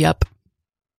rush. Yep.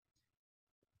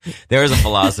 There's a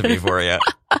philosophy for you.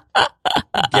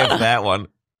 Give that one.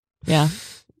 Yeah.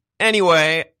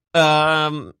 Anyway,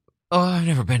 I've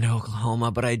never been to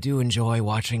Oklahoma, but I do enjoy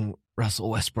watching Russell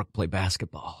Westbrook play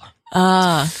basketball.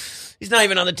 He's not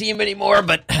even on the team anymore,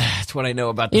 but that's what I know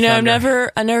about the You know,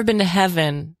 Thunder. I've never been to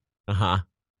heaven, Uh-huh.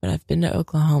 but I've been to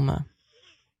Oklahoma.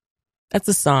 That's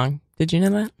a song. Did you know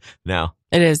that? No.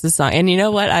 It is the song. And you know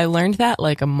what? I learned that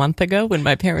a month ago when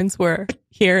my parents were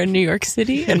here in New York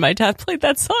City and my dad played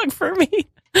that song for me.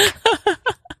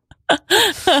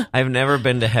 I've never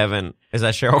been to heaven. Is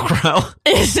that Sheryl Crow?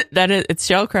 It's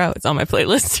Sheryl Crow. It's on my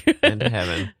playlist. Been to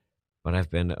heaven, but I've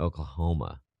been to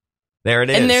Oklahoma. There it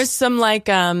is. And there's some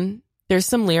there's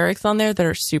some lyrics on there that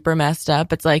are super messed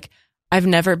up. It's like, I've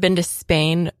never been to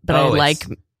Spain, but I like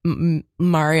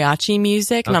mariachi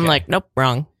music. And I'm Okay. like, nope,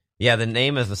 wrong. Yeah, the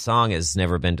name of the song is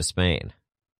Never Been to Spain,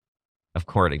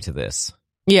 according to this.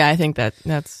 Yeah, I think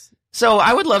that's So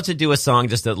I would love to do a song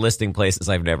just listing places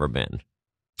I've never been.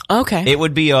 okay. It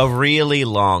would be a really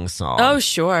long song. Oh,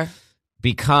 sure.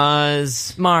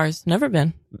 Because Mars, never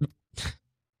been.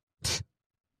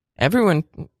 Everyone,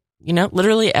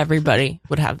 literally everybody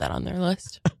would have that on their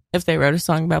list if they wrote a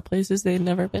song about places they'd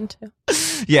never been to.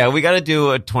 yeah, we got to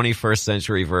do a 21st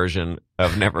century version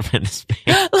of Never Been to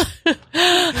Spain.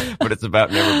 But it's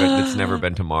about never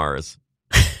been to Mars.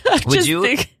 Would you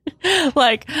think,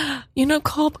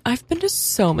 Culp, I've been to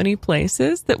so many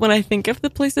places that when I think of the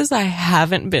places I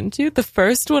haven't been to, the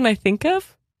first one I think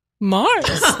of,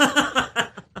 Mars.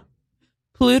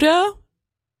 Pluto?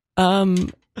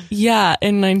 Yeah,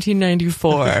 in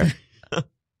 1994.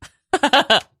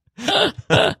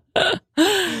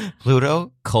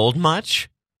 Pluto cold much?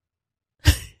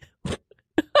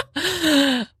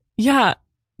 Yeah,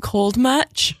 cold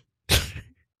much?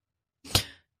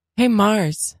 Hey,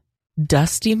 Mars,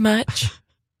 dusty much?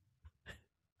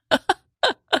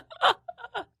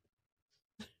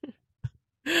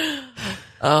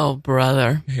 Oh,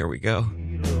 brother. Here we go.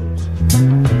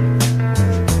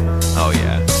 Oh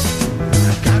yeah.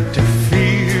 Got to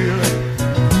feel it,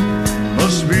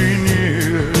 must be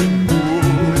near it.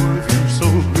 Oh, it feels so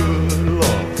good,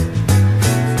 Lord.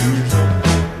 Feels so.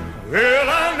 Well,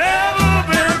 I've never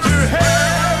been to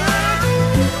heaven,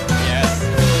 Yes.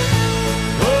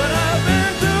 but I've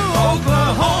been to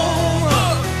Oklahoma.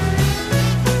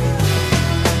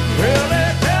 Well, they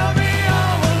tell me I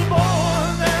was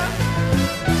born there,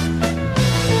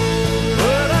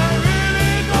 but I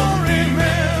really don't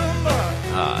remember.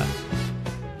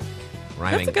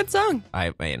 Rhyming. That's a good song.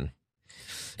 I mean,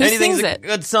 Who anything's sings a it?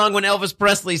 good song when Elvis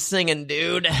Presley's singing,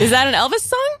 dude. Is that an Elvis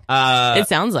song? It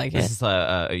sounds like This it.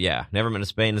 is yeah, Never Been to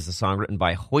Spain is a song written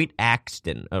by Hoyt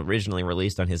Axton, originally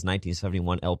released on his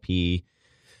 1971 LP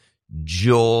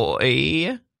Joy.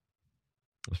 It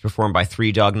was performed by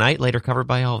Three Dog Night, later covered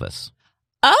by Elvis.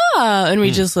 Oh, and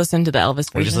we just listened to the Elvis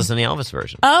version. We just listened to the Elvis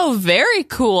version. Oh, very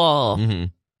cool. hmm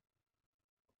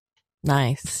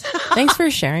Nice. Thanks for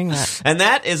sharing that. And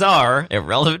that is our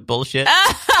irrelevant bullshit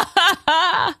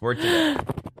for today.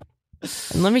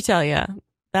 And let me tell you,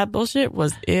 that bullshit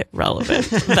was irrelevant.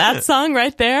 That song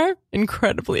right there,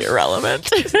 incredibly irrelevant.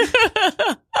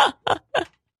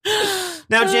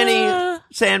 Now, Jenny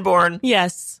Sanborn,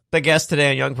 Yes. the guest today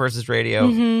on Young Persons Radio,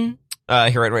 Mm-hmm.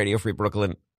 Here at Radio Free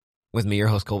Brooklyn, with me, your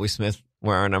host, Colby Smith,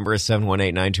 where our number is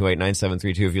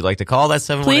 718-928-9732. If you'd like to call, that's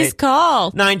 718- Please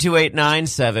call.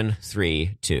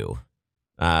 928-9732.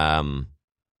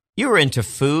 You were into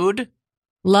food?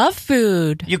 Love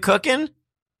food. You cooking?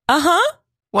 Uh-huh.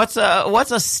 What's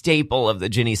a staple of the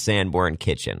Jenny Sanborn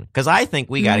kitchen? Because I think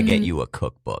we got to get you a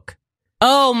cookbook.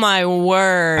 Oh my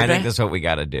word. I think that's what we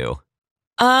got to do.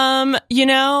 You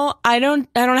know, I don't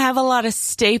have a lot of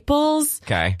staples.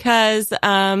 Okay. Cause,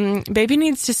 baby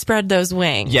needs to spread those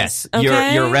wings. Yes.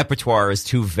 Okay? Your repertoire is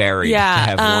too varied to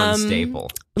have one staple.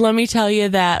 Let me tell you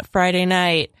that Friday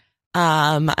night,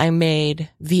 I made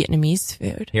Vietnamese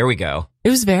food. Here we go. It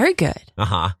was very good.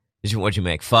 Uh-huh. What'd you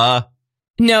make? Pho?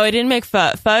 No, I didn't make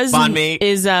pho. Pho Banh mi?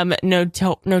 is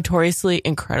notoriously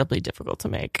incredibly difficult to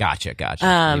make. Gotcha.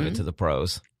 Leave it to the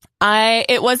pros.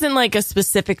 It wasn't like a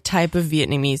specific type of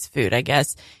Vietnamese food, I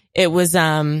guess. It was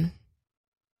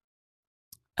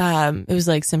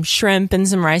like some shrimp and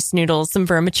some rice noodles, some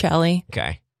vermicelli,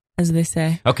 Okay. as they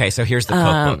say. Okay, so here's the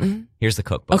cookbook. Here's the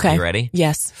cookbook. Okay. You ready?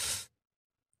 Yes.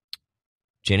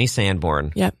 Jenny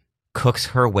Sanborn Yep. cooks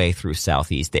her way through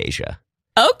Southeast Asia.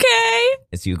 Okay.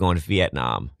 It's you going to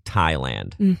Vietnam,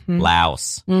 Thailand, Mm-hmm.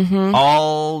 Laos, Mm-hmm.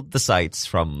 all the sites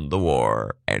from the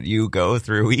war, and you go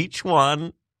through each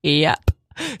one, Yep.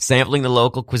 sampling the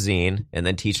local cuisine, and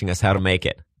then teaching us how to make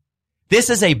it. This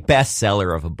is a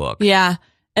bestseller of a book. Yeah.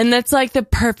 And that's like the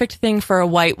perfect thing for a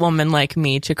white woman like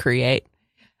me to create.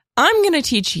 I'm going to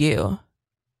teach you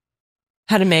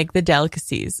how to make the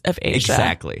delicacies of Asia.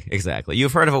 Exactly.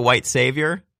 You've heard of a white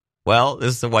savior? Well,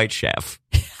 this is a white chef.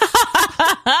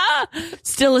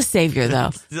 Still a savior,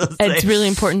 though. It's really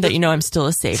important that you know I'm still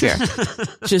a savior.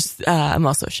 Just, I'm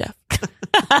also a chef.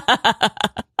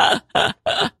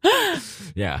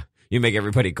 Yeah. You make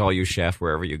everybody call you chef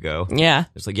wherever you go. Yeah.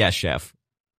 It's like, yeah, chef.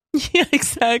 Yeah,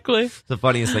 exactly. The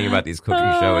funniest thing about these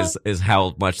cooking shows is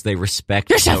how much they respect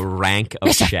the rank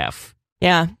of chef.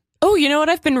 Yeah. Oh, you know what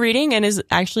I've been reading and is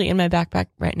actually in my backpack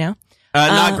right now?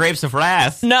 Not Grapes of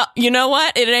Wrath. No, you know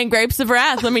what? It ain't Grapes of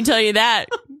Wrath. Let me tell you that.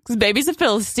 Because baby's a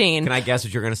Philistine. Can I guess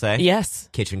what you're going to say? Yes.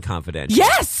 Kitchen Confidential.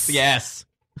 Yes. Yes.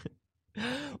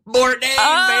 Bourdain,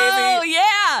 Oh, baby.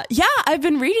 yeah. Yeah, I've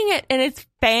been reading it and it's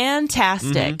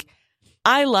fantastic. Mm-hmm.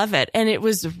 I love it. And it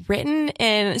was written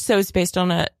so it's based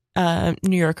on a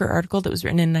New Yorker article that was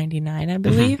written in 99, I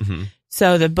believe. Mhm.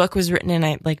 So the book was written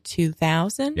in like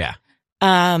 2000. Yeah.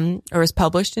 Or was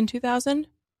published in 2000.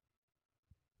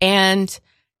 And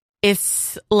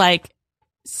it's like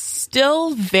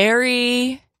still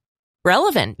very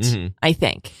relevant, Mhm. I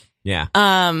think. Yeah.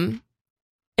 And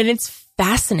it's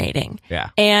fascinating. Yeah.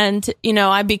 And, you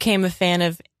know, I became a fan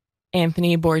of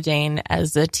Anthony Bourdain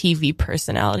as a TV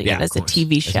personality Yeah, and as of a course.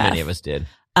 TV As chef. many of us did.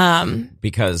 Um,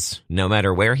 Because no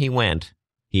matter where he went,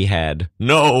 he had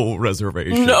no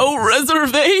reservation. no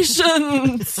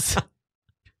reservations.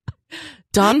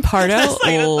 Don Pardo That's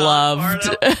like a Don loved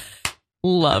Pardo.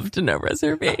 loved no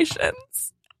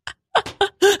reservations.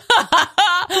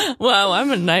 Wow,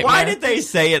 I'm a nightmare. Why did they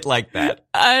say it like that?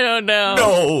 I don't know.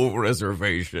 No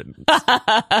reservation.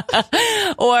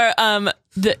 Or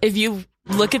if you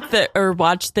look at or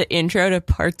watch the intro to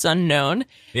Parts Unknown,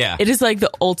 Yeah. it is like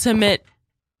the ultimate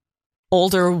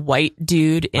older white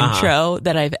dude intro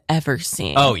that I've ever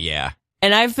seen. Oh, yeah.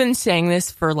 And I've been saying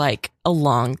this for like a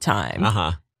long time.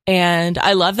 Uh-huh. And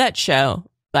I love that show.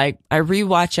 Like, I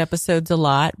rewatch episodes a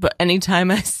lot, but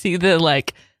anytime I see the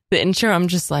intro, I'm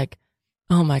just like,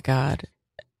 oh my God.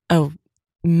 Oh,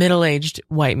 middle-aged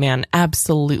white man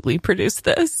absolutely produced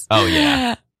this. Oh,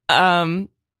 yeah.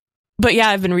 But yeah,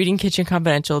 I've been reading Kitchen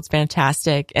Confidential. It's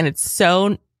fantastic. And it's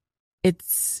so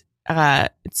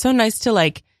nice to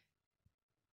like,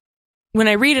 when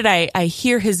I read it, I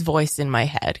hear his voice in my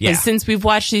head. Yeah. Because since we've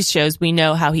watched these shows, we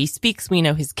know how he speaks, we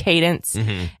know his cadence.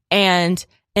 Mhm.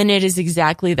 And it is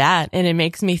exactly that. And it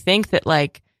makes me think that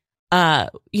like,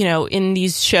 you know, in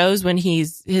these shows when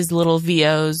his little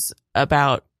VOs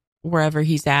about wherever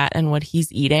he's at and what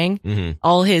he's eating, Mhm.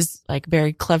 all his like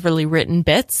very cleverly written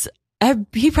bits,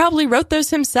 he probably wrote those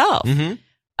himself. Mhm.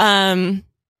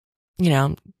 You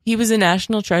know, he was a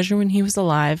national treasure when he was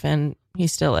alive and he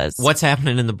still is. What's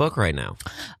happening in the book right now?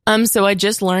 So I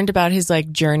just learned about his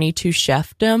like journey to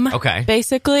chefdom. Okay.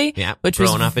 Basically. Yeah. Which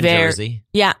growing was up in Jersey.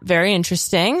 Yeah, very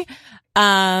interesting.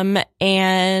 And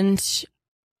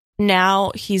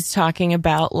now he's talking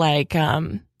about like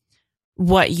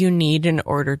what you need in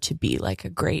order to be like a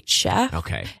great chef.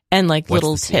 Okay. And like What's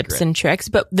little the tips secret? and tricks.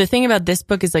 But the thing about this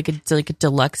book is like it's like a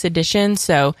deluxe edition.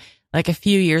 So like a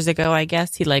few years ago, I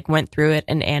guess he like went through it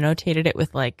and annotated it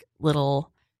with like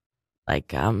little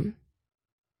like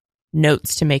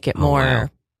notes to make it Oh, more. wow.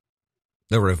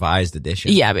 The revised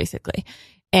edition. Yeah, basically.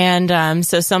 And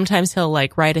so sometimes he'll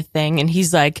like write a thing and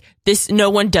he's like, no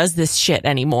one does this shit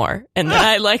anymore. And then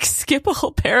I like skip a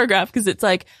whole paragraph because it's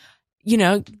like, you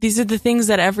know, these are the things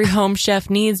that every home chef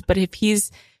needs. But if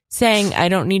he's saying, I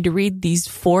don't need to read these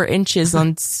 4 inches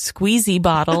on squeezy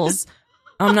bottles,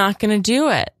 I'm not going to do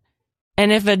it.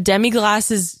 And if a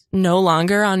demi-glace is no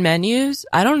longer on menus,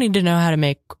 I don't need to know how to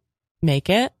make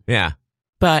it, Yeah.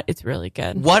 but it's really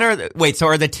good. What are so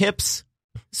are the tips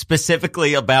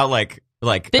specifically about like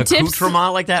The tips-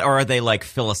 accoutrement like that, or are they like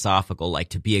philosophical? Like,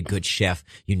 to be a good chef,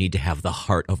 you need to have the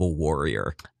heart of a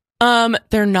warrior.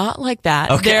 They're not like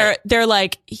that. Okay. They're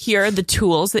like, here are the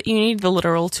tools that you need, the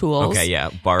literal tools. Okay,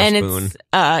 yeah, bar And spoon,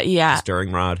 it's, yeah,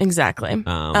 stirring rod, exactly.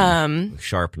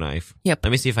 sharp knife. Yep. Let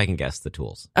me see if I can guess the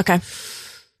tools. Okay.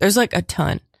 There's like a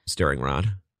ton. Stirring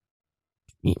rod,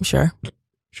 Sure.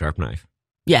 sharp knife,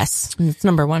 Yes. It's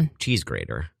number 1. cheese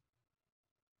grater,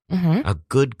 Mm-hmm. a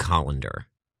good colander,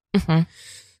 Mm-hmm.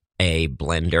 a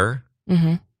blender,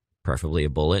 Mm-hmm. preferably a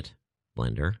bullet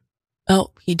blender.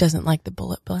 Oh, he doesn't like the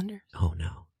bullet blender. Oh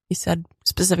no, He said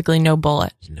specifically no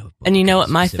bullet. no. And you know what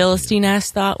my Specifically no Philistine bullet.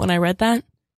 ass thought when I read that?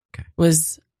 Okay.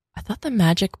 Was, I thought the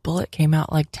magic bullet came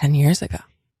out like 10 years ago.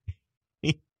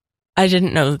 I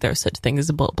didn't know that there was such a thing as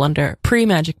a bullet blender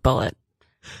pre-magic bullet.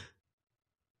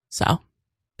 So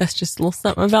that's just a little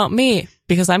something about me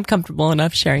because I'm comfortable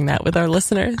enough sharing that with our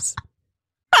listeners.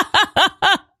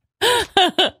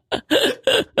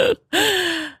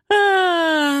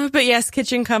 But yes,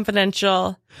 Kitchen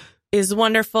Confidential is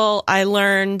wonderful. I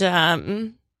learned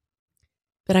that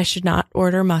I should not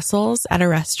order mussels at a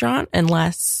restaurant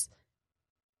unless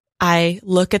I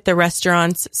look at the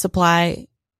restaurant's supply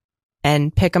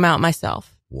and pick them out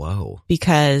myself Whoa.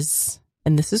 because,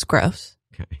 and this is gross.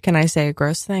 Okay. Can I say a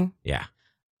gross thing? Yeah.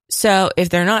 So if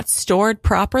they're not stored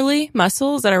properly,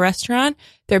 mussels at a restaurant,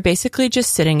 they're basically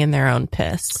just sitting in their own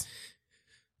piss.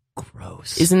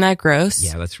 Gross. Isn't that gross?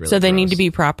 Yeah, that's really So they need gross. to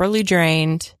be properly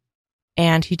drained.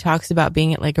 And he talks about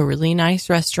being at like a really nice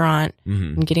restaurant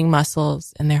Mhm. and getting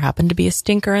mussels, and there happened to be a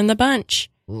stinker in the bunch.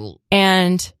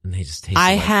 And And they just taste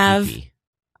I like have- pee-pee.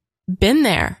 been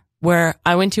there where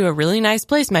I went to a really nice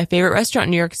place, my favorite restaurant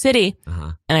in New York City,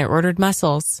 Uh-huh. and I ordered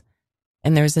mussels,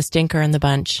 and there was a stinker in the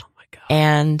bunch, Oh my god.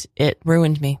 and it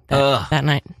ruined me Ugh. that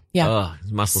night. Yeah. Ugh,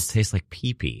 his mussels taste like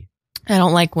pee-pee. I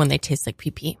don't like when they taste like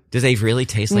pee-pee. Do they really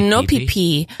taste like No pee-pee?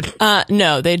 pee-pee.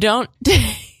 No, they don't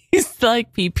taste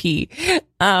like pee-pee.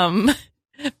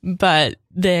 But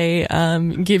they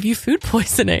give you food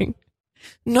poisoning.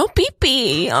 No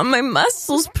pee-pee on my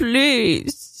mussels,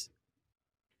 please.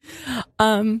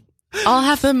 I'll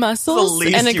have the mussels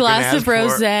least and a you can glass of ask for.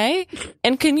 rosé.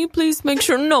 And can you please make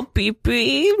sure no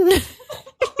pee-pee?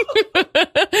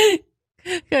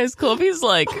 Guys, Colby's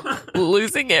like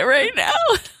losing it right now.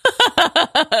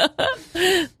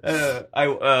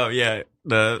 Yeah.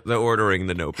 The ordering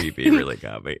the no pee-pee really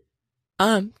got me.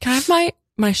 Can I have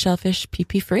my shellfish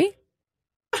pee-pee free?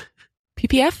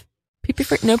 PPF? Pee-pee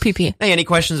free? No pee-pee. Hey, any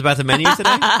questions about the menu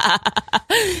today?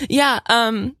 Yeah,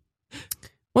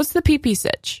 what's the pee-pee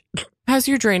sitch? How's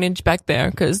your drainage back there?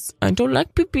 Because I don't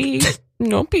like pee-pee.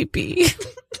 No pee-pee.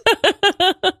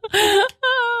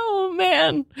 Oh,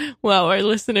 man. Wow, our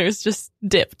listeners just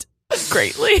dipped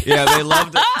greatly. Yeah, they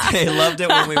loved it. They loved it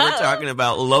when we were talking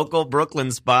about local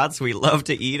Brooklyn spots we love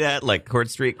to eat at, like Court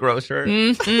Street Grocer.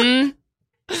 Mm-hmm.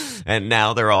 And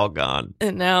now they're all gone.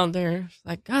 And now they're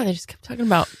like, God, they just kept talking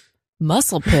about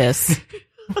muscle piss.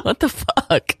 What the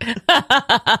fuck?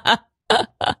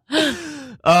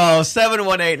 Oh,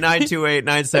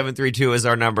 718-928-9732 is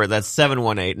our number. That's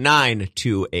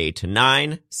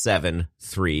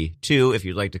 718-928-9732 if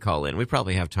you'd like to call in. We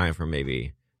probably have time for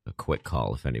maybe a quick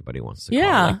call if anybody wants to call,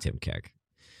 Yeah. like Tim Keck.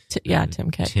 Yeah, And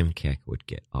Tim Keck. Tim Keck would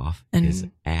get off And- his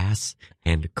ass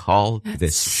and call That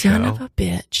this son show. of a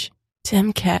bitch.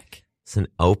 Tim Keck. It's an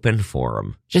open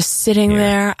forum. Just sitting Yeah.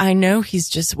 there. I know he's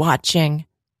just watching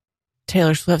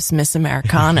Taylor Swift's Miss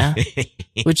Americana,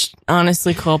 which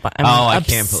honestly, Cole, I'm I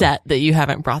can't upset that you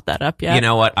haven't brought that up yet. You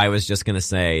know what? I was just going to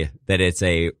say that it's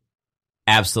a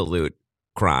absolute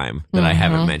crime that I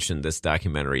haven't Mhm. mentioned this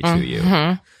documentary to you.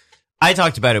 Mhm. I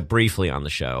talked about it briefly on the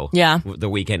show. Yeah. The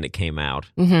weekend it came out,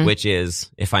 Mhm. which is,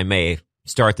 if I may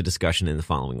start the discussion in the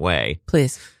following way.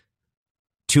 Please.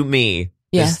 To me,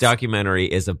 Yes. this documentary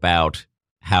is about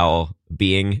how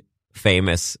being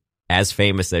famous as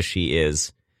she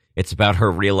is, It's about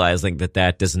her realizing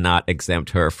that does not exempt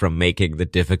her from making the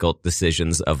difficult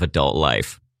decisions of adult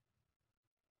life.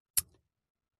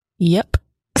 Yep.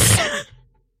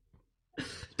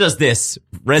 Does this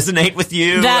resonate with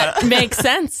you? That makes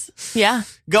sense. Yeah.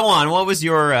 Go on. What was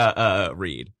your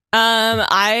read?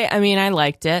 I mean, I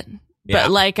liked it. Yeah.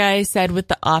 But like I said with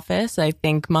The Office, I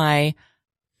think my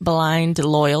blind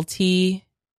loyalty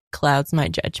clouds my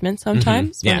judgment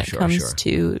sometimes when it comes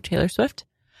to Taylor Swift.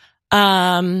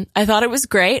 I thought it was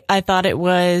great. I thought it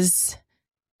was,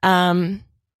 we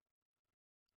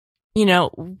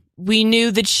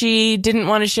knew that she didn't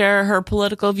want to share her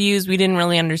political views. We didn't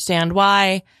really understand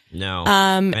why. No.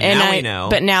 And now we know.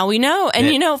 But now we know.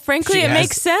 And, frankly, she it has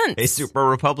makes sense. A super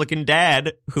Republican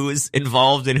dad who is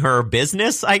involved in her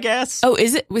business, I guess. Oh,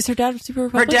 is it? Was her dad super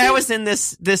Republican? Her dad was in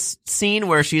this scene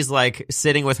where she's like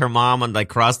sitting with her mom on like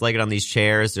cross-legged on these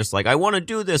chairs, just like, I want to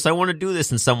do this.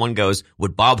 And someone goes,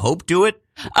 would Bob Hope do it?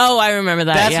 Oh, I remember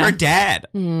that. That's yeah. her dad.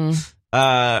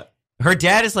 Her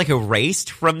dad is like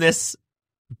erased from this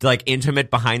like intimate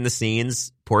behind the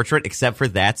scenes portrait, except for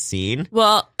that scene.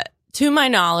 Well, to my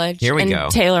knowledge, here we and go.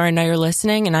 Taylor, I know you're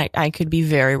listening, and I could be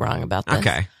very wrong about this.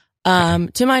 Okay.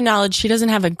 To my knowledge, she doesn't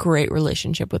have a great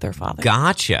relationship with her father.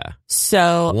 Gotcha.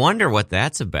 So wonder what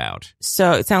that's about.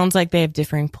 So it sounds like they have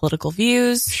differing political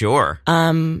views. Sure.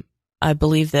 I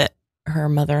believe that her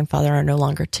mother and father are no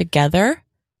longer together.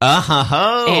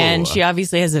 And she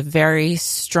obviously has a very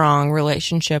strong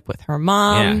relationship with her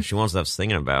mom. Yeah, she won't stop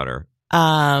singing about her.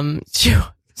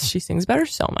 She sings about her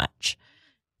so much.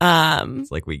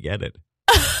 It's like we get it.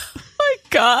 Oh my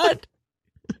God.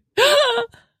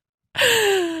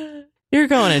 You're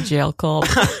going to jail, Cole.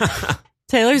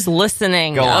 Taylor's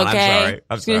listening. Go on, okay?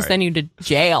 I'm She's going to send you to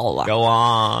jail. Go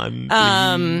on.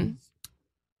 Please.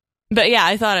 But yeah,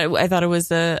 I thought it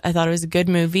was a good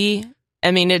movie.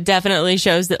 I mean, it definitely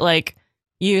shows that like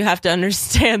you have to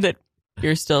understand that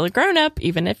you're still a grown up,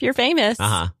 even if you're famous.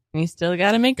 You still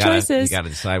got to make choices. You got to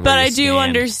decide where but you I do stand.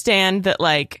 understand that,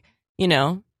 like,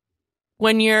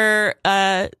 when you're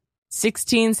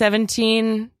 16,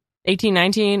 17, 18,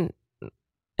 19,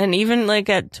 and even like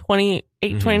at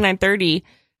 28, 29, 30,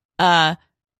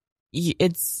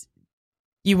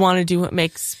 you want to do what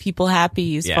makes people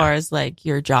happy as far as like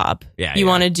your job. You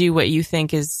want to do what you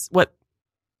think is what,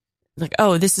 like,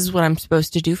 oh, this is what I'm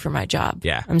supposed to do for my job.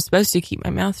 Yeah. I'm supposed to keep my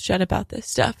mouth shut about this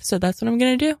stuff. So that's what I'm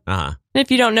going to do. Uh-huh. And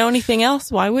if you don't know anything else,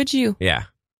 why would you? Yeah.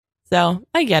 So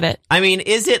I get it. I mean,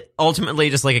 is it ultimately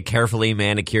just like a carefully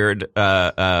manicured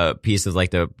piece of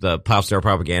like the pop star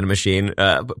propaganda machine?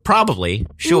 Probably,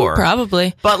 sure.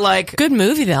 Probably. But like, good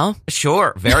movie though.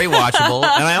 Sure, very watchable.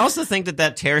 And I also think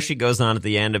that tear she goes on at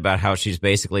the end about how she's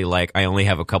basically like, I only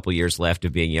have a couple years left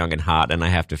of being young and hot, and I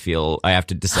have to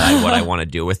decide what I want to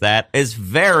do with that is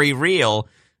very real,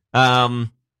 and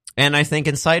I think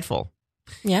insightful.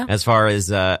 Yeah. As far as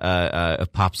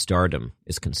pop stardom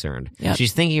is concerned. Yep.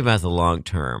 She's thinking about the long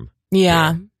term.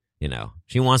 Yeah. Here.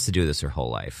 She wants to do this her whole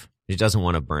life. She doesn't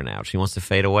want to burn out. She wants to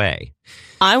fade away.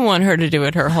 I want her to do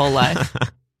it her whole life.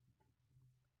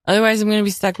 Otherwise, I'm going to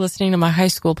be stuck listening to my high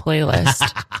school playlist.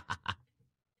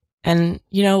 And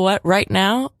you know what? Right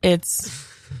now, it's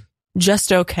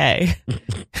just okay.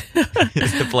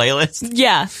 It's the playlist?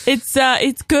 Yeah.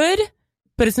 It's good.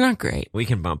 But it's not great. We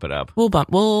can bump it up. We'll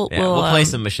play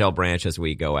some Michelle Branch as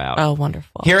we go out. Oh,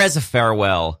 wonderful. Here as a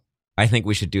farewell, I think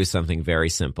we should do something very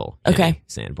simple. Okay.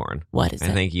 Sanborn. What is it?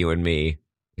 I think you and me,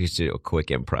 we should do a quick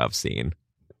improv scene.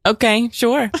 Okay,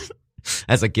 sure.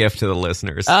 As a gift to the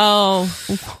listeners. Oh.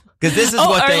 Because this is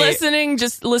what they...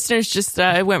 listeners just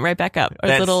went right back up.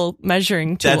 Our little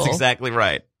measuring tool. That's exactly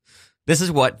right. This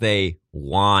is what they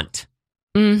want.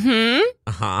 Mm-hmm.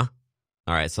 Uh-huh.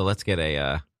 All right, so let's get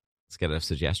a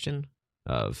suggestion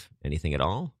of anything at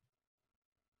all.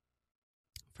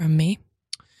 From me?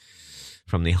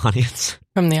 From the audience?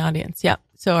 From the audience, yep.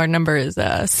 So our number is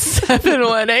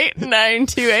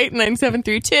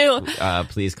 718-928-9732.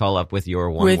 Please call up with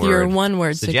your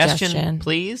one-word suggestion,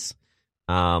 please.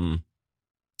 The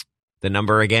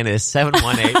number again is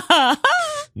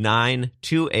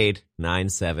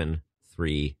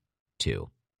 718-928-9732.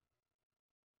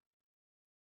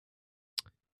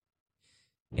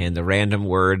 And the random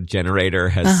word generator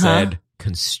has said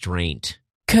constraint.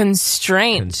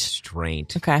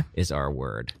 Constraint. Okay. Is our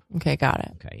word. Okay, got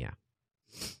it. Okay, yeah.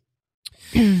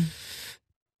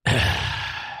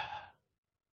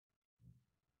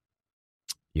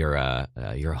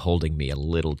 You're holding me a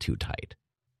little too tight.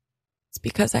 It's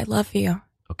because I love you.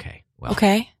 Okay. Well.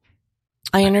 Okay.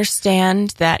 I understand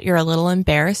that you're a little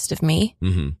embarrassed of me.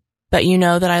 Mm-hmm. But you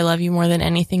know that I love you more than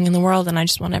anything in the world, and I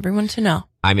just want everyone to know.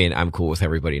 I mean, I'm cool with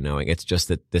everybody knowing. It's just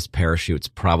that this parachute's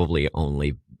probably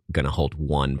only going to hold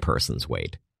one person's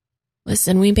weight.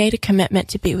 Listen, we made a commitment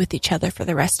to be with each other for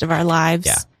the rest of our lives.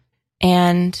 Yeah.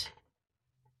 And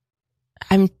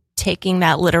I'm taking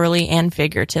that literally and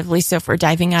figuratively. So if we're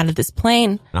diving out of this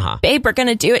plane, babe, we're going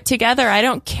to do it together. I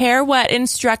don't care what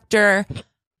instructor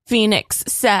Phoenix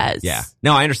says. Yeah.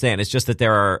 No, I understand. It's just that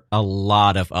there are a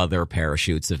lot of other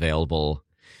parachutes available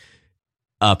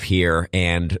up here.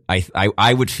 And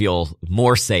I would feel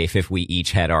more safe if we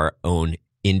each had our own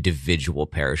individual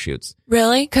parachutes.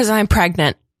 Really? Because I'm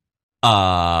pregnant.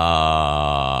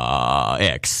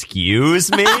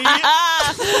 Excuse me?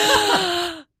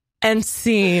 And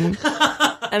scene.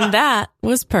 And that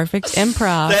was perfect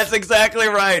improv. That's exactly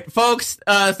right. Folks,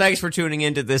 thanks for tuning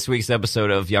in to this week's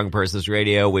episode of Young Persons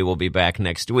Radio. We will be back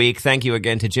next week. Thank you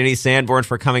again to Ginny Sanborn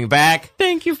for coming back.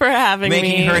 Thank you for having me.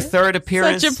 Making her third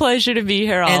appearance. Such a pleasure to be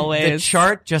here always. And the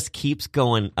chart just keeps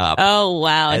going up. Oh,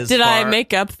 wow. Did I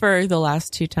make up for the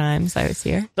last 2 times I was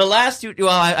here? The last 2, well,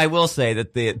 I will say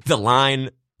that the line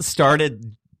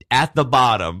started at the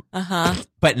bottom.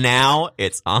 But now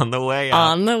it's on the way up.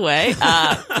 On the way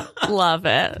up. Love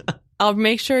it. I'll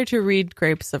make sure to read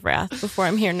Grapes of Wrath before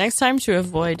I'm here next time to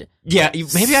avoid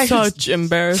maybe I such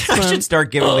embarrassment. I should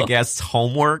start giving the guests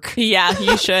homework. Yeah,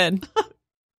 you should.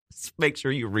 Just make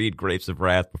sure you read Grapes of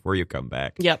Wrath before you come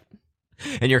back. Yep.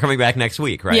 And you're coming back next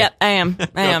week, right? Yep, I am.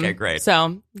 Okay, great. So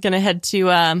I'm going to head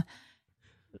to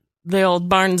the old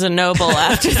Barnes & Noble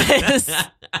after this.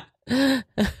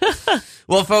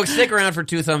 Well, folks, stick around for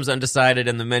Two Thumbs Undecided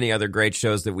and the many other great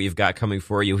shows that we've got coming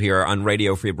for you here on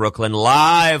Radio Free Brooklyn,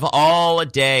 live all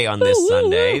day on this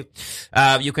Sunday.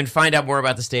 You can find out more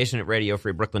about the station at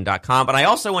radiofreebrooklyn.com. But I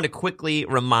also want to quickly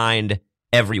remind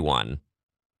everyone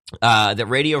that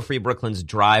Radio Free Brooklyn's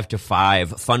Drive to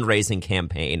 5 fundraising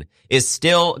campaign is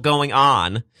still going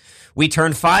on. We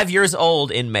turned 5 years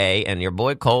old in May, and your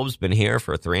boy Colb's been here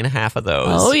for 3.5 of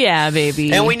those. Oh, yeah,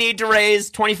 baby. And we need to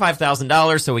raise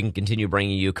 $25,000 so we can continue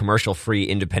bringing you commercial-free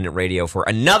independent radio for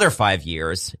another 5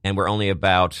 years. And we're only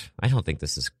about, I don't think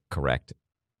this is correct,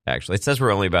 actually. It says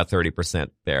we're only about 30%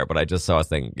 there, but I just saw a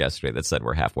thing yesterday that said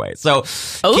we're halfway. So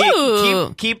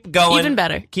keep going. Even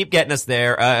better. Keep getting us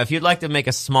there. If you'd like to make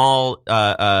a small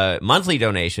monthly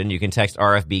donation, you can text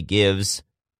RFB Gives.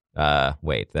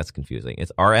 Wait, that's confusing.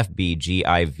 It's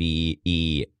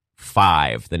RFBGIVE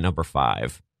 5, the number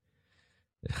 5.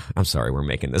 I'm sorry, we're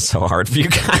making this so hard for you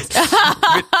guys.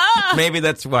 Maybe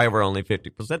that's why we're only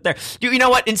 50% there. You know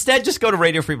what? Instead, just go to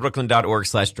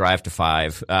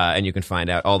radiofreebrooklyn.org/drive-to-5, and you can find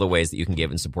out all the ways that you can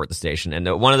give and support the station.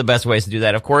 And one of the best ways to do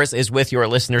that, of course, is with your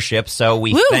listenership. So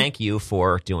we thank you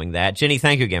for doing that. Ginny,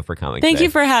 thank you again for coming. Thank you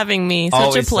for having me. Such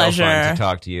Always a pleasure. So fun to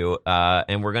talk to you.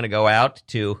 And we're going to go out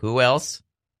to who else?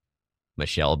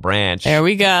 Michelle Branch. There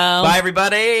we go. Bye,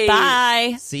 everybody.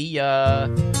 Bye. See ya.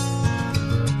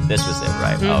 This was it,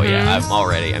 right? Oh, yeah.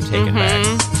 I'm taken back.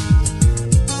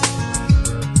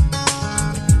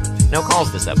 No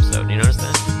calls this episode. You notice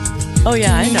that? Oh,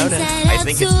 yeah, I noticed. I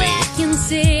think it's me.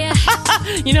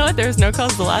 You know what? There was no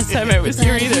calls the last time I was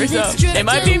here either, so it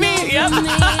might be me. Yep.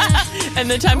 And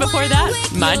the time before that,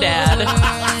 my dad.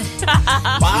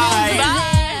 Bye.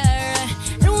 Bye.